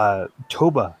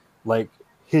Toba like.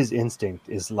 His instinct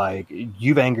is like,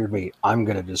 you've angered me, I'm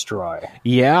going to destroy.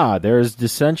 Yeah, there's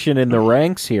dissension in the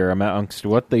ranks here amongst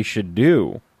what they should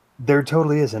do. There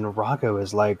totally is, and Rago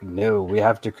is like, no, we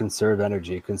have to conserve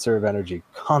energy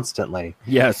constantly.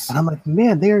 Yes. And I'm like,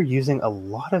 man, they are using a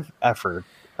lot of effort.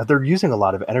 They're using a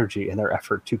lot of energy in their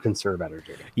effort to conserve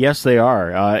energy. Yes, they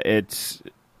are. It's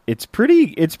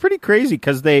pretty crazy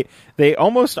because they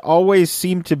almost always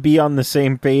seem to be on the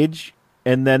same page.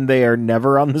 And then they are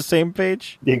never on the same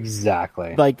page.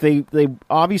 Exactly. Like they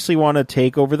obviously want to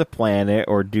take over the planet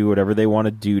or do whatever they want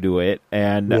to do to it.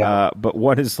 And but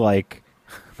one is like,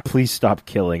 please stop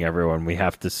killing everyone. We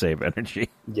have to save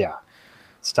energy. Yeah.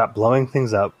 Stop blowing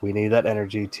things up. We need that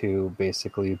energy to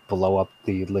basically blow up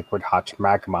the liquid hot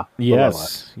magma.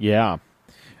 Yes. Yeah.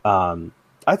 I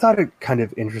thought it kind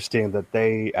of interesting that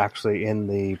they actually, in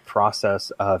the process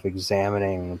of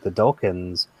examining the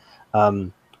Dulcans,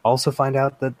 also find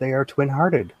out that they are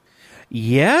twin-hearted.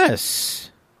 Yes.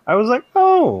 I was like,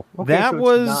 oh. Okay, that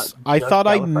was... I thought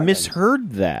I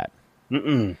misheard that.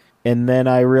 Mm-mm. And then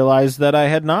I realized that I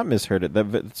had not misheard it.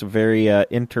 It's a very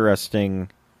interesting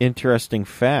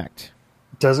fact.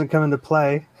 Doesn't come into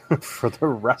play for the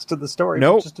rest of the story.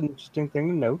 Nope. Just an interesting thing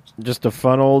to note. Just a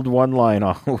fun old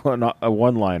one-liner.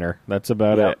 That's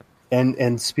about it.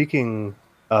 And speaking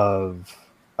of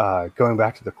going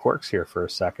back to the Quarks here for a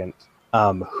second...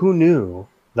 who knew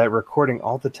that recording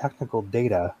all the technical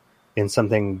data in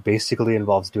something basically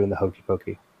involves doing the hokey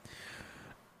pokey?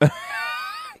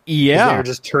 Yeah. They're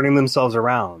just turning themselves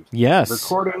around. Yes.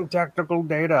 Recording technical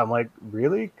data. I'm like,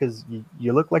 really? Because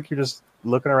you look like you're just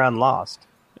looking around lost.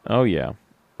 Oh, yeah.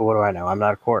 But what do I know? I'm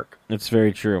not a Quark. It's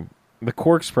very true. The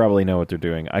Quarks probably know what they're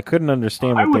doing. I couldn't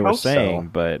understand I what they would were hope so. saying,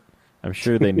 but I'm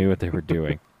sure they knew what they were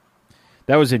doing.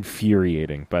 That was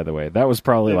infuriating, by the way. That was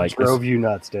probably It drove you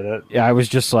nuts, did it? Yeah, I was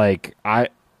just like,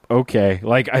 okay.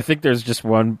 Like, I think there's just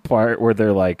one part where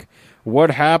they're like,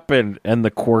 what happened? And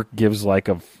the Quark gives like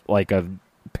a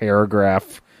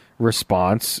paragraph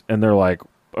response, and they're like,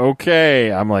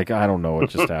 okay. I'm like, I don't know what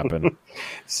just happened.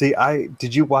 See,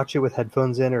 did you watch it with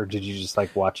headphones in, or did you just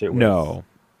like watch it with... No.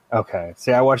 Okay.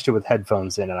 See, I watched it with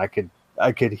headphones in, and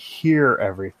I could hear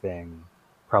everything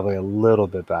probably a little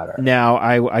bit better. Now,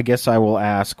 I guess I will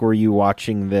ask, were you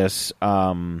watching this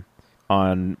on,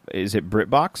 is it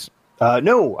BritBox?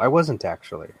 No, I wasn't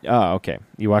actually. Oh, okay.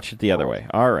 You watched it the other way.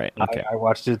 All right. Okay. I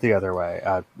watched it the other way,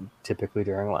 typically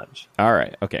during lunch. All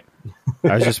right. Okay.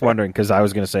 I was just wondering because I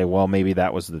was going to say, well, maybe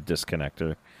that was the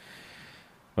disconnector.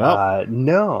 Well,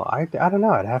 no, I don't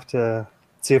know. I'd have to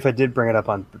see if I did bring it up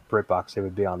on BritBox. It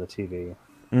would be on the TV.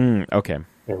 Okay.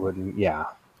 It wouldn't. Yeah.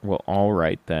 Well, all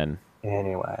right then.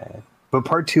 Anyway, but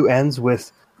part 2 ends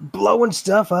with blowing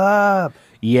stuff up.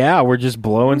 Yeah, we're just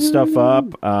blowing stuff up.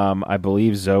 I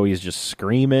believe Zoe is just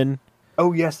screaming.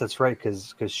 Oh, yes, that's right,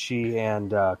 because she and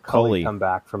Cully Cully come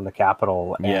back from the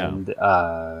Capitol, and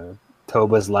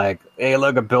Toba's like, hey,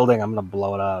 look, a building, I'm going to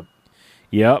blow it up.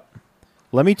 Yep.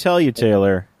 Let me tell you,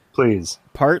 Taylor. Please.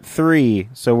 Part 3,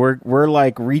 so we're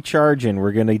like recharging.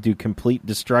 We're going to do complete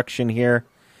destruction here.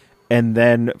 And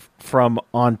then from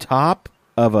on top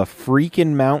of a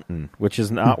freaking mountain, which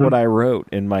is not what I wrote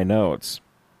in my notes.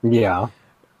 Yeah.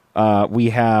 We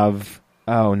have...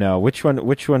 Oh, no. Which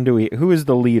one do we... Who is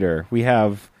the leader? We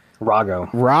have...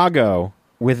 Rago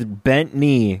with bent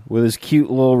knee with his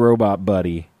cute little robot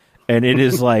buddy. And it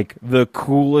is like the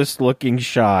coolest looking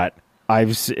shot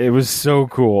it was so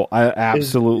cool. I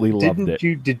absolutely loved it.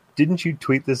 Didn't you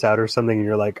tweet this out or something? And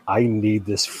you're like, I need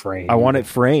this framed. I want it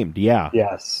framed. Yeah.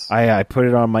 Yes. I put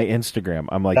it on my Instagram.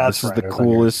 I'm like, this is the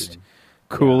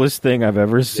coolest thing I've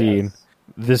ever seen. Yes.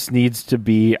 This needs to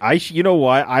be. You know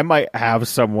what? I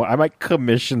might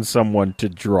commission someone to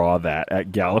draw that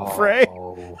at Gallifrey.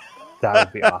 Oh, that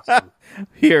would be awesome.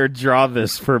 Here, draw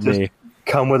this for me.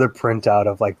 Come with a printout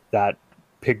of like that.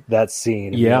 Pick that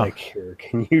scene. And be like, here,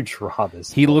 can you draw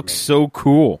this? He looks so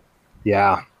cool.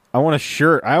 Yeah. I want a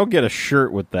shirt. I'll get a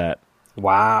shirt with that.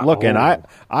 Wow. Look, and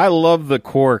I love the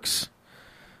Quarks.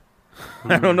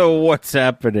 I don't know what's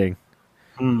happening.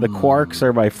 The Quarks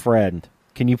are my friend.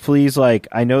 Can you please,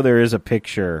 I know there is a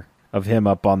picture of him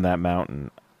up on that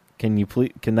mountain. Can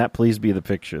that please be the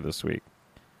picture this week?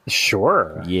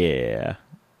 Sure. Yeah.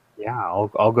 Yeah,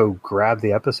 I'll go grab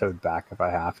the episode back if I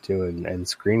have to and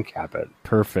screen cap it.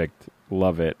 Perfect.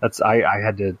 Love it. I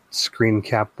had to screen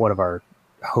cap one of our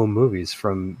home movies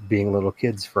from being little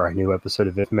kids for our new episode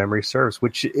of If Memory Serves,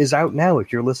 which is out now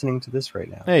if you're listening to this right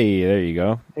now. Hey, there you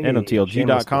go. Hey,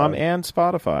 NOTLG.com and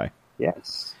Spotify.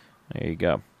 Yes. There you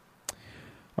go.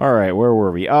 All right, where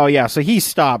were we? Oh, yeah, so he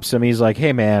stops him. He's like,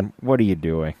 hey, man, what are you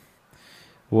doing?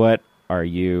 What are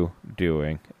you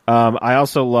doing?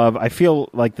 I feel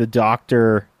like the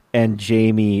Doctor and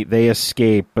Jamie, they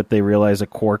escape, but they realize a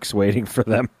Quark's waiting for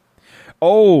them.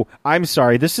 Oh, I'm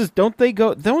sorry. Don't they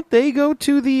go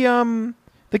to the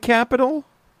Capitol?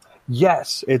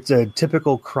 Yes, it's a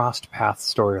typical crossed path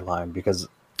storyline because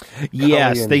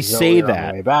yes, they say that. On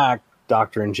the way back,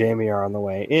 Doctor and Jamie are on the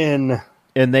way in.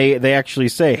 And they actually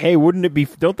say, hey, wouldn't it be...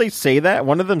 Don't they say that?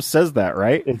 One of them says that,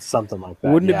 right? It's something like that,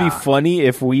 Wouldn't it be funny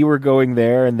if we were going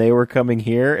there and they were coming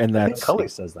here? And that's... Cully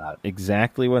says that.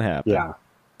 Exactly what happened.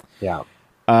 Yeah.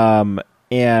 Yeah.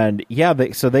 And, yeah,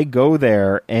 so they go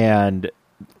there, and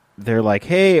they're like,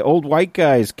 hey, old white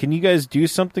guys, can you guys do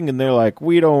something? And they're like,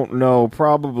 we don't know,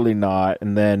 probably not.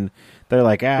 And then they're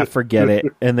like, forget it.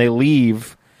 And they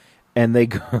leave. And they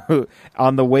go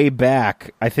on the way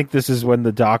back. I think this is when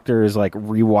the Doctor is like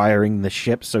rewiring the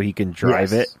ship so he can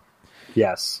drive it.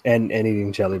 Yes, and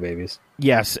eating jelly babies.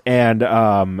 Yes, and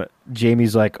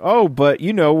Jamie's like, oh, but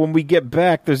when we get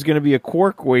back, there's going to be a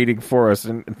Quark waiting for us,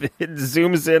 and it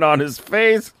zooms in on his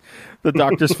face. The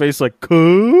Doctor's face, like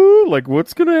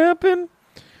what's going to happen?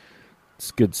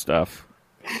 It's good stuff.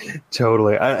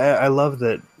 Totally. I love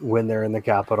that when they're in the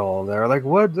Capitol, they're like,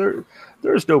 what?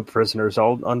 There's no prisoners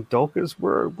on Dulcus.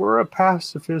 We're a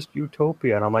pacifist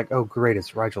utopia. And I'm like, oh, great.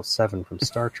 It's Rigel 7 from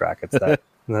Star Trek. It's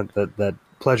that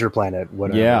pleasure planet,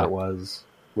 whatever it was,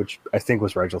 which I think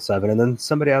was Rigel 7. And then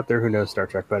somebody out there who knows Star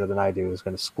Trek better than I do is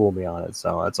going to school me on it.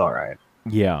 So that's all right.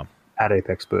 Yeah. At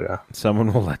Apex Buddha.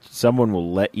 Someone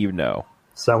will let you know.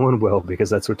 Someone will, because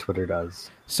that's what Twitter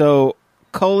does. So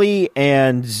Cully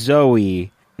and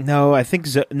Zoe. No, I think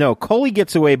Cully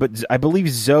gets away, but I believe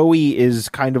Zoe is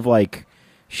kind of like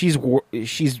she's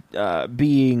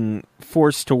being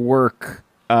forced to work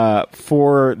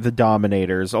for the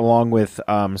Dominators, along with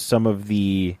some of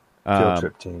the Field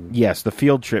trip team. Yes, the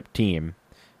field trip team.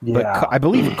 Yeah. But I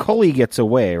believe Cully gets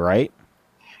away, right?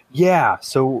 Yeah.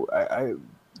 So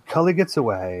Cully gets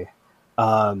away,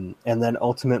 and then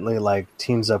ultimately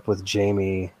teams up with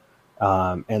Jamie.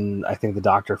 And I think the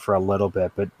Doctor for a little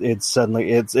bit, but it's like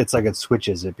it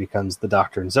switches. It becomes the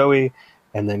Doctor and Zoe,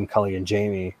 and then Cully and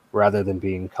Jamie, rather than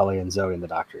being Cully and Zoe and the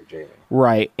Doctor and Jamie.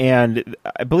 Right, and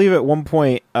I believe at one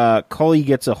point, Cully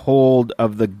gets a hold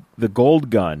of the gold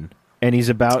gun, and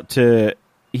he's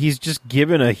just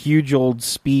given a huge old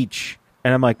speech,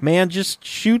 and I'm like, man, just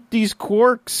shoot these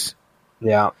quarks.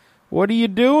 Yeah. What are you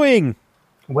doing?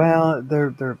 Well,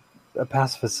 they're a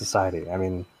pacifist society. I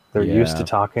mean, they're used to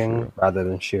talking rather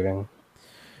than shooting.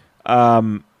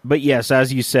 But yes,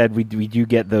 as you said, we do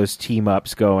get those team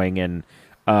ups going, and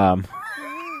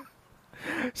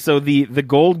so the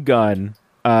gold gun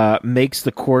makes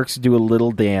the quarks do a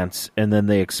little dance, and then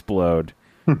they explode.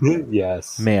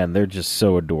 Yes, man, they're just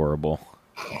so adorable.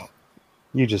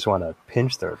 You just want to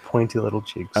pinch their pointy little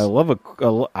cheeks. I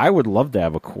would love to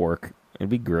have a quark. It'd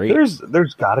be great.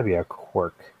 There's got to be a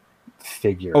quark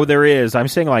figure. Oh, there is. I'm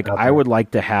saying I would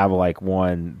like to have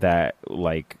one that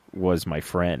was my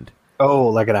friend. Oh,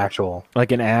 like an actual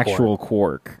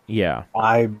quark. Yeah.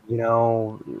 I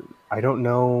don't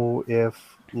know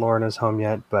if Lorna's home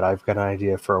yet, but I've got an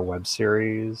idea for a web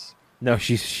series. No,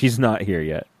 she's not here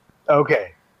yet.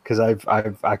 Okay, because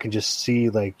I can just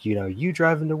see you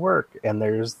driving to work and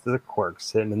there's the quark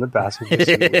sitting in the passenger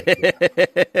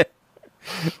seat.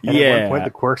 And at one point,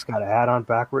 the quark's got a hat on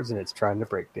backwards, and it's trying to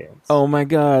break dance. Oh my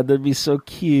god, that'd be so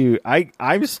cute!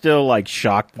 I'm still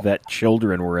shocked that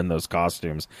children were in those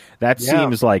costumes. That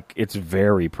seems like it's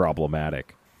very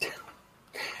problematic.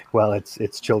 Well,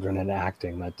 it's children in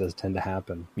acting that does tend to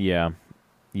happen. Yeah,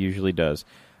 usually does.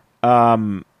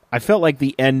 I felt like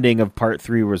the ending of part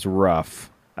 3 was rough.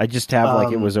 I just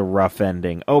have it was a rough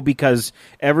ending. Oh, because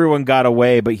everyone got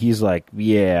away, but he's like,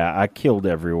 yeah, I killed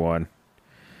everyone.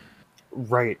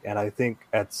 Right, and I think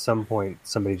at some point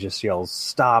somebody just yells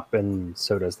stop, and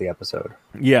so does the episode.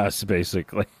 Yes,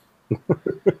 basically.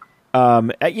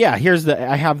 Here's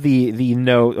I have the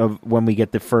note of when we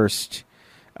get the first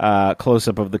close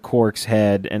up of the quark's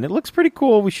head, and it looks pretty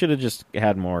cool. We should have just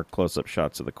had more close up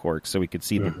shots of the quark so we could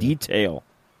see the detail.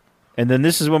 And then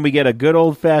this is when we get a good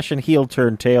old fashioned heel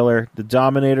turn, Taylor. The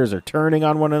Dominators are turning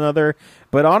on one another,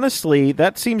 but honestly,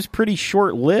 that seems pretty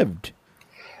short lived.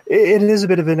 It is a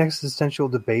bit of an existential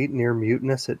debate, near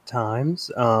mutinous at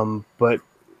times, but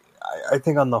I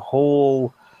think on the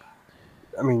whole,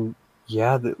 I mean,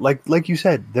 yeah, like you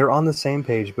said, they're on the same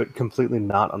page, but completely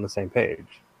not on the same page.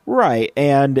 Right,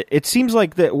 and it seems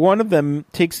like that one of them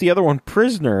takes the other one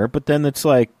prisoner, but then it's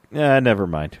like, never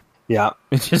mind. Yeah,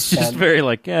 it's just very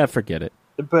forget it.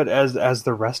 But as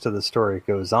the rest of the story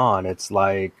goes on, it's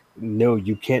like, no,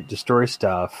 you can't destroy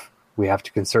stuff. We have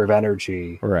to conserve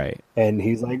energy. Right. And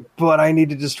he's like, but I need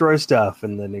to destroy stuff.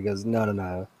 And then he goes,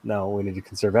 no, we need to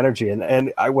conserve energy.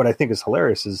 And what I think is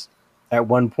hilarious is at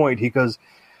one point he goes,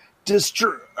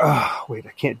 destroy. Oh, wait,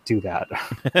 I can't do that.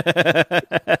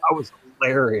 That was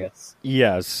hilarious.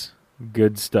 Yes.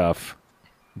 Good stuff.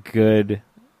 Good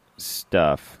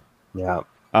stuff. Yeah.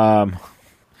 Man,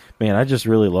 I just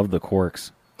really love the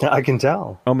quarks. I can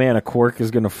tell. Oh, man, a quark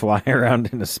is going to fly around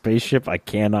in a spaceship. I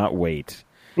cannot wait.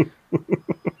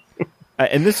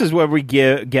 And this is where we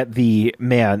get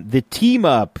the team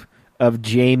up of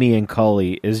Jamie and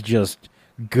Cully is just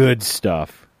good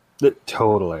stuff.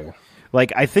 Totally.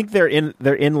 I think they're in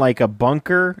a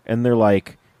bunker, and they're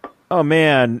like, oh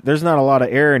man, there's not a lot of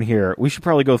air in here. We should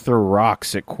probably go throw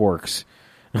rocks at quarks.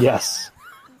 Yes.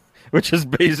 Which is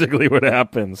basically what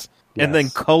happens. Yes. And then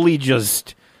Cully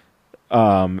just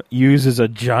uses a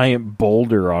giant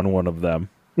boulder on one of them,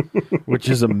 which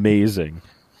is amazing.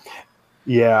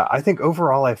 Yeah, I think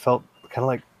overall I felt kind of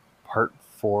like part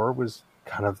 4 was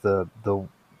kind of the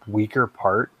weaker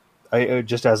part. I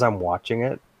just as I'm watching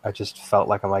it, I just felt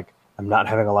like I'm not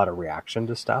having a lot of reaction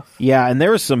to stuff. Yeah, and there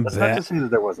was some That's not to say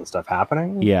that there wasn't stuff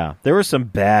happening. Yeah, there was some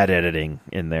bad editing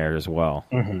in there as well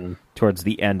towards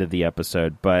the end of the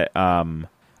episode. But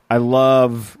I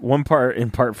love one part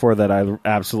in part 4 that I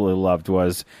absolutely loved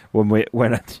was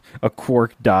when a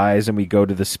quark dies and we go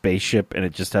to the spaceship and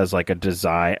it just has a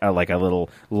design, like a little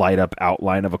light up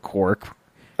outline of a quark.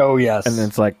 Oh yes, and then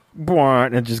it's like,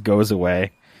 and it just goes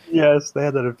away. Yes, they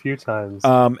had that a few times.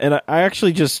 And I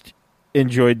actually just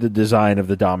enjoyed the design of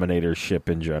the Dominator's ship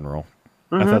in general.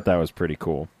 I thought that was pretty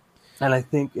cool. And I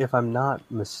think, if I'm not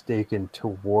mistaken, I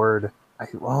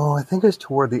think it was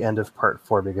toward the end of part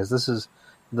 4, because this is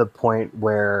the point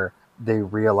where they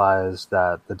realize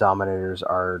that the Dominators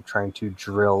are trying to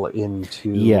drill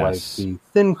into like the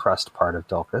thin crust part of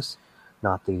Dulcus,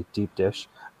 not the deep dish.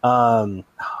 I'm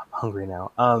hungry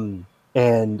now.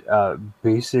 And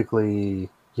basically,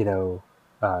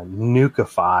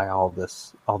 nukeify all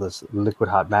this liquid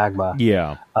hot magma.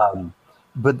 Yeah.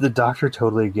 But the Doctor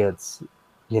totally gets,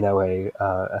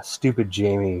 a stupid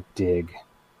Jamie dig.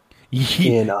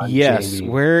 Yes, Jamie.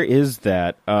 where is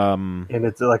that? And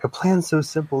it's like a plan so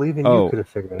simple, even you could have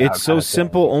figured it out. It's so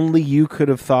simple, only you could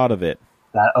have thought of it.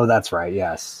 That's right,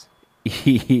 yes.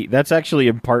 That's actually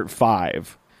in part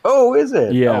 5. Oh, is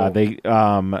it? Yeah, they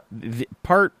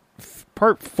part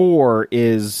 4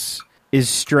 is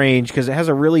strange because it has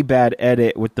a really bad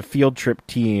edit with the field trip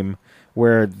team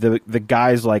where the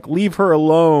guy's like, leave her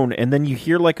alone, and then you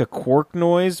hear like a quark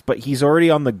noise, but he's already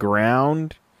on the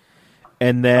ground.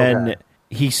 And then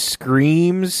he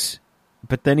screams,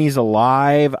 but then he's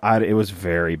alive. It was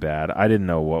very bad. I didn't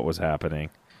know what was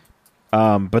happening.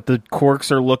 But the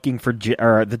Quarks are looking for,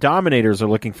 the Dominators are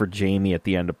looking for Jamie at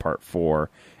the end of part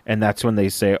 4, and that's when they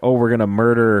say, "Oh, we're gonna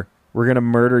murder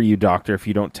you, Doctor, if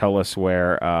you don't tell us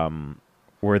where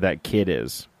that kid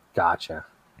is." Gotcha.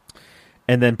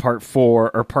 And then part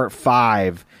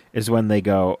 5 is when they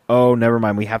go, "Oh, never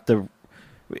mind. We have to."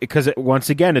 Because once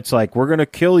again, it's like, we're going to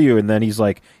kill you. And then he's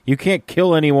like, you can't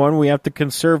kill anyone. We have to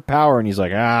conserve power. And he's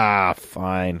like,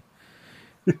 fine.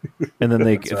 And then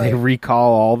they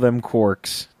recall all them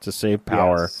Quarks to save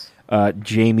power. Yes.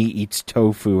 Jamie eats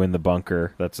tofu in the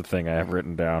bunker. That's the thing I have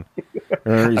written down.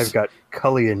 I've got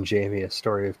Cully and Jamie, a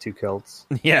story of two kilts.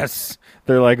 Yes.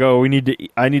 They're like, I need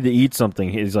to eat something.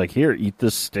 He's like, here, eat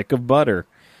this stick of butter.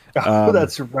 Oh,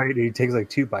 that's right. He takes like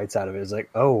 2 bites out of it. He's like,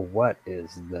 oh, what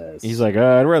is this? He's like,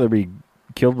 I'd rather be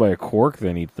killed by a Quark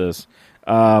than eat this.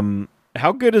 How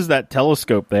good is that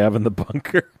telescope they have in the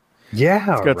bunker?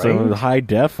 Yeah, it's got some high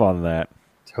def on that.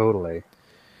 Totally.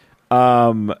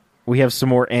 We have some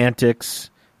more antics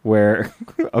where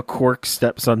a Quark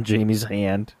steps on Jamie's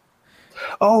hand.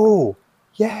 Oh,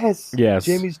 yes. Yes.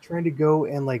 Jamie's trying to go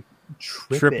and like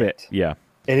trip it. Yeah.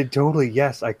 And it totally,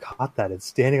 yes, I caught that. It's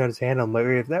standing on his hand. I'm like,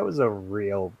 if that was a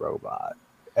real robot,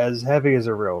 as heavy as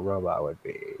a real robot would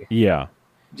be, yeah,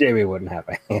 Jamie wouldn't have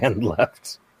a hand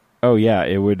left. Oh, yeah,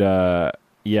 it would,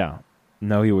 yeah.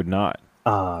 No, he would not.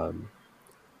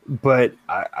 But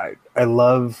I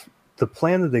love the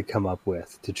plan that they come up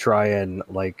with to try and,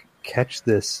 like, catch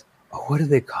this, what do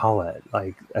they call it?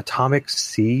 Like, atomic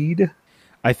seed?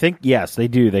 I think, yes, they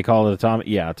do. They call it atomic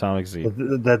seed.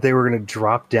 That they were going to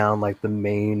drop down like the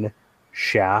main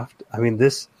shaft. I mean,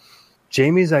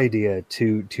 Jamie's idea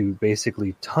to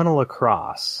basically tunnel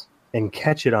across and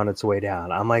catch it on its way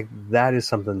down. I'm like, that is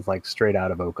something like straight out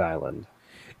of Oak Island.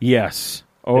 Yes.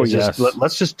 Oh, it's yes.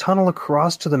 Let's just tunnel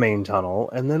across to the main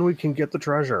tunnel, and then we can get the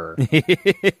treasure.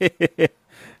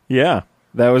 Yeah,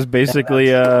 that was basically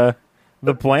the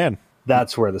plan.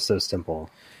 That's where the so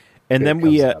simple. And then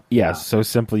so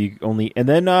simple. And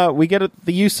then we get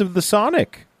the use of the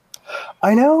Sonic.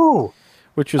 I know,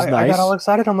 which was nice. I got all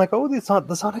excited. I'm like, oh,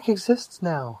 the Sonic exists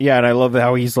now. Yeah, and I love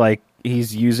how he's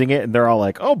using it, and they're all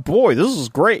like, oh boy, this is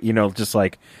great. Just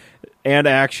like, and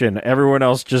action. Everyone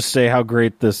else just say how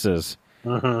great this is.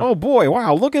 Mm-hmm. Oh boy,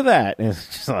 wow, look at that. And it's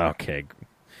just okay.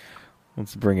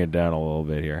 Let's bring it down a little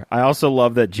bit here. I also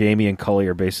love that Jamie and Cully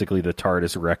are basically the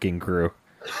TARDIS wrecking crew.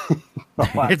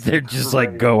 They're just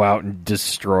like, go out and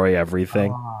destroy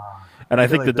everything. And I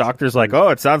think the Doctor's like, oh,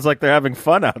 it sounds like they're having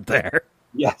fun out there.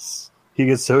 Yes. He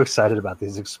gets so excited about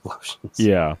these explosions.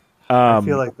 Yeah. I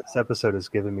feel like this episode has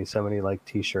given me so many like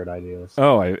t-shirt ideas.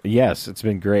 Oh, yes, it's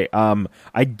been great.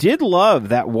 I did love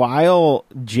that while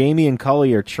Jamie and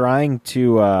Cully are trying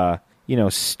to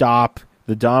stop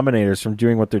the Dominators from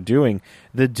doing what they're doing,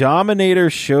 the Dominator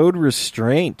showed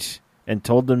restraint and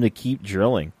told them to keep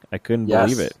drilling. I couldn't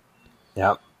believe it.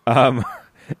 Yep.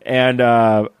 And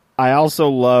I also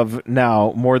love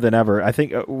now more than ever. I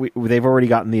think they've already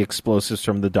gotten the explosives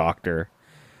from the Doctor.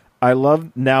 I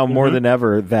love now more than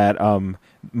ever that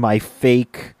my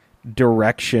fake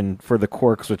direction for the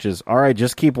Quarks, which is, all right,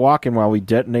 just keep walking while we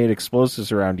detonate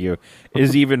explosives around you,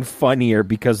 is even funnier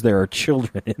because there are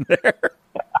children in there.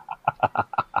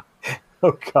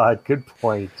 Oh, God, good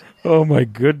point. Oh, my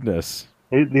goodness.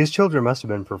 These children must have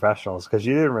been professionals because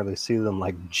you didn't really see them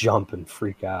like jump and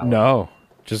freak out. No,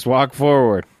 just walk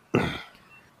forward.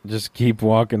 Just keep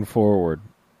walking forward.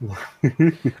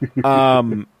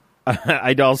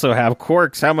 I'd also have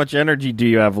Quarks. How much energy do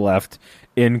you have left?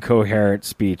 Incoherent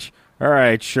speech. All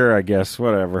right, sure, I guess,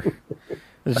 whatever.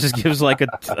 It just gives like a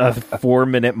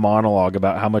 4-minute monologue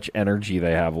about how much energy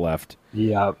they have left.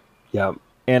 Yep.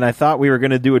 And I thought we were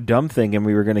going to do a dumb thing and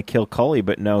we were going to kill Cully,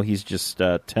 but no, he's just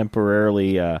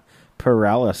temporarily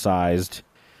paralyzed,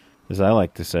 as I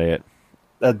like to say it.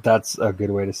 That's a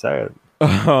good way to say it.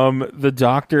 The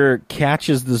doctor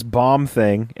catches this bomb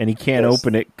thing and he can't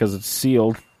open it because it's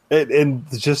sealed. And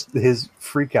just his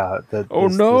freak out that It's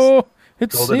golden sealed.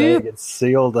 egg, it's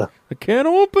sealed. I can't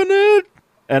open it.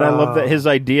 And I love that his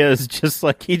idea is just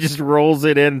like he just rolls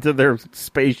it into their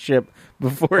spaceship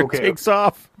before it takes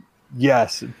off.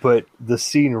 Yes, but the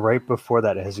scene right before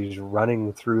that, as he's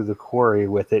running through the quarry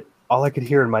with it, all I could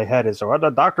hear in my head is, "Oh, the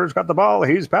doctor's got the ball.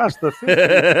 He's past the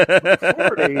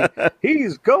 50, 40.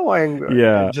 He's going."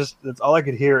 Yeah, that's all I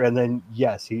could hear. And then,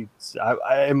 yes, in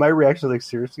my reaction, like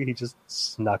seriously, he just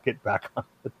snuck it back on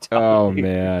the top. Oh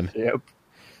man, ship.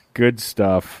 Good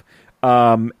stuff.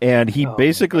 And he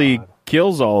basically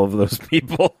kills all of those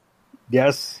people.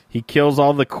 Yes. He kills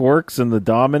all the Quarks and the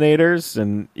Dominators,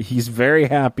 and he's very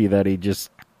happy that he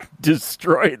just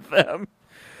destroyed them.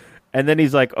 And then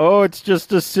he's like, oh, it's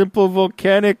just a simple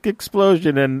volcanic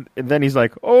explosion. And then he's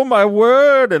like, oh, my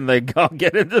word. And they all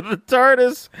get into the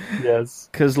TARDIS. Yes.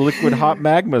 Because liquid hot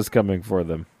magma's coming for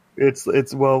them. It's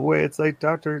like,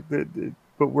 Doctor,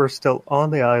 but we're still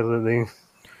on the island.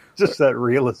 Just that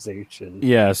realization.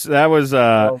 Yes, that was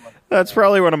that's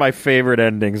probably one of my favorite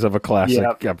endings of a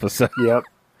classic episode. Yep,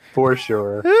 for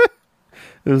sure.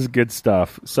 It was good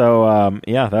stuff. So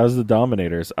that was the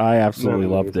Dominators. I absolutely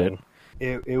loved it.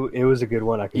 It was a good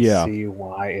one. I can see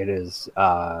why it is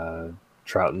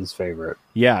Troughton's favorite.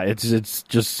 Yeah, it's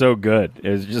just so good. It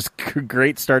was just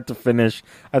great start to finish.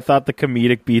 I thought the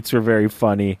comedic beats were very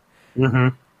funny. Mm-hmm.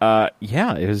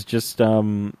 It was just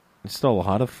still a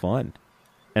lot of fun.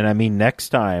 And I mean, next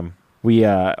time we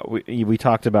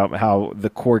talked about how the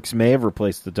Quarks may have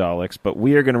replaced the Daleks, but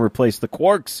we are going to replace the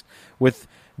Quarks with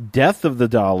Death of the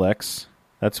Daleks.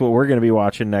 That's what we're going to be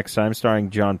watching next time,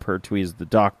 starring John Pertwee as the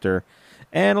Doctor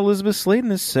and Elizabeth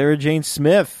Sladen as Sarah Jane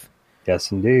Smith.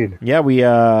 Yes, indeed. Yeah,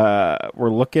 we're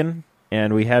looking,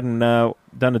 and we hadn't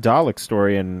done a Dalek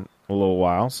story in a little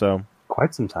while, so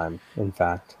quite some time, in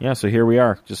fact. Yeah, so here we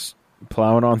are, just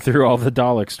plowing on through all the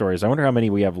Dalek stories. I wonder how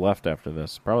many we have left after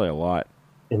this. Probably a lot.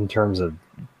 In terms of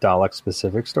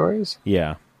Dalek-specific stories?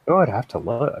 Yeah. Oh, I'd have to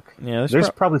look. Yeah, there's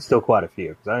probably still quite a few.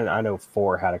 Because I know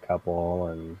 4 had a couple,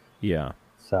 and yeah.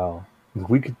 So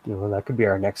that could be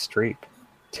our next streak.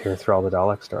 Tear through all the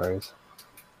Dalek stories.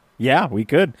 Yeah, we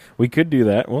could do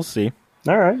that. We'll see.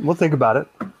 All right, we'll think about it.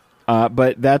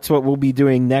 But that's what we'll be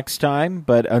doing next time.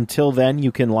 But until then,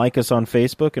 you can like us on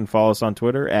Facebook and follow us on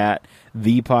Twitter at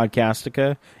The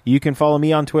Podcastica. You can follow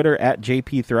me on Twitter at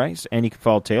JP Thrice, and you can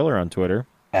follow Taylor on Twitter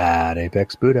at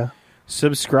Apex Buddha.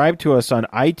 Subscribe to us on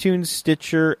iTunes,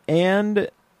 Stitcher, and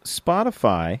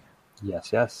Spotify.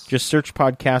 Yes. Just search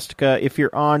Podcastica. If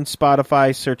you're on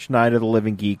Spotify, search Night of the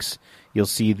Living Geeks. You'll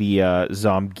see the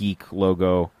ZomGeek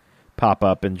logo pop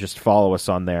up, and just follow us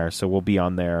on there. So we'll be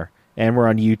on there. And we're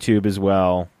on YouTube as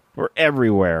well. We're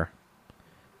everywhere.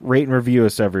 Rate and review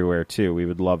us everywhere, too. We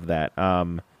would love that.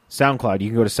 SoundCloud. You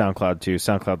can go to SoundCloud, too.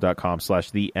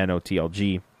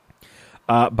 SoundCloud.com/TheNOTLG.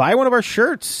 Buy one of our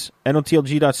shirts.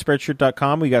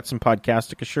 NOTLG.Spreadshirt.com. We got some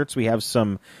Podcastica shirts. We have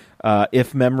some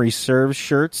If Memory Serves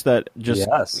shirts that just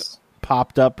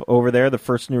popped up over there. The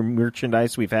first new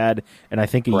merchandise we've had in, I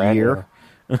think, a year.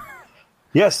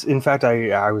 Yes, in fact,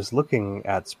 I was looking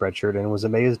at Spreadshirt and was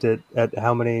amazed at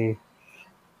how many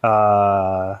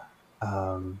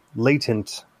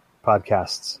latent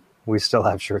podcasts we still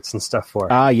have shirts and stuff for.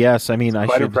 Yes. I mean,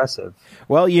 quite impressive.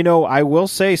 Well, I will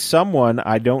say someone,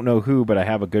 I don't know who, but I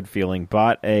have a good feeling,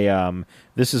 bought a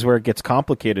This Is Where It Gets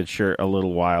Complicated shirt a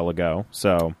little while ago.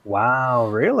 So wow,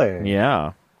 really?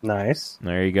 Yeah. Nice.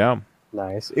 There you go.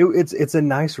 Nice. It's a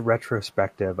nice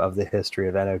retrospective of the history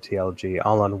of NOTLG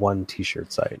all on one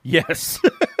T-shirt site. Yes.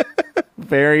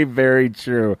 Very, very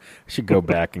true. I should go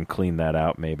back and clean that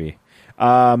out maybe.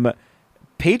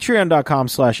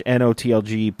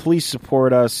 Patreon.com/NOTLG. Please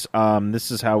support us.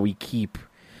 This is how we keep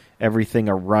everything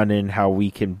a-running, how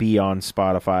we can be on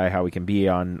Spotify, how we can be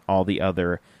on all the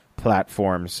other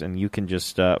platforms, and you can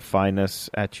just find us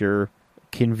at your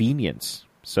convenience.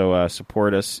 So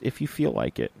support us if you feel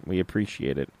like it. We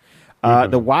appreciate it.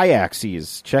 The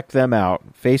Y-Axes, check them out.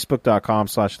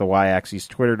 Facebook.com/The Y-Axes,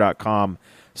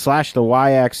 Twitter.com/The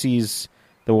Y-Axes,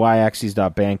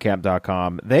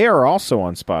 theyxes.bandcamp.com. They are also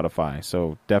on Spotify,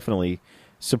 so definitely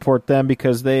support them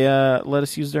because they let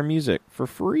us use their music for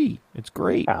free. It's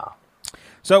great. Yeah.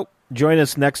 So Join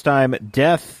us next time.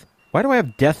 Death. Why do I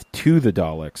have Death to the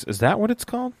Daleks? Is that what it's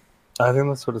called? I think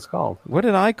that's what it's called. What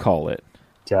did I call it?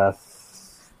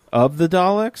 Death of the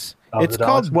Daleks? It's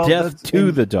called Death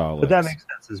to the Daleks. But that makes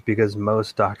sense, is because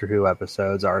most Doctor Who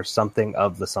episodes are something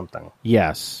of the something.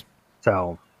 Yes.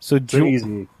 So it's an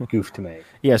easy goof to make.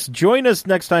 Yes, join us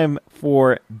next time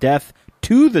for Death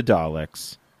to the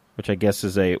Daleks, which I guess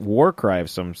is a war cry of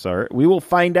some sort. We will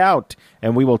find out,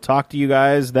 and we will talk to you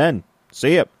guys then.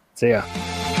 See ya. See ya.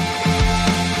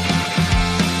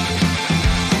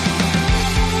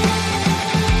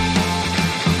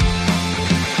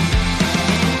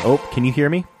 Oh, can you hear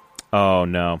me? Oh,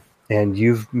 no. And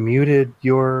you've muted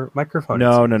your microphone.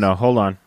 No. Hold on.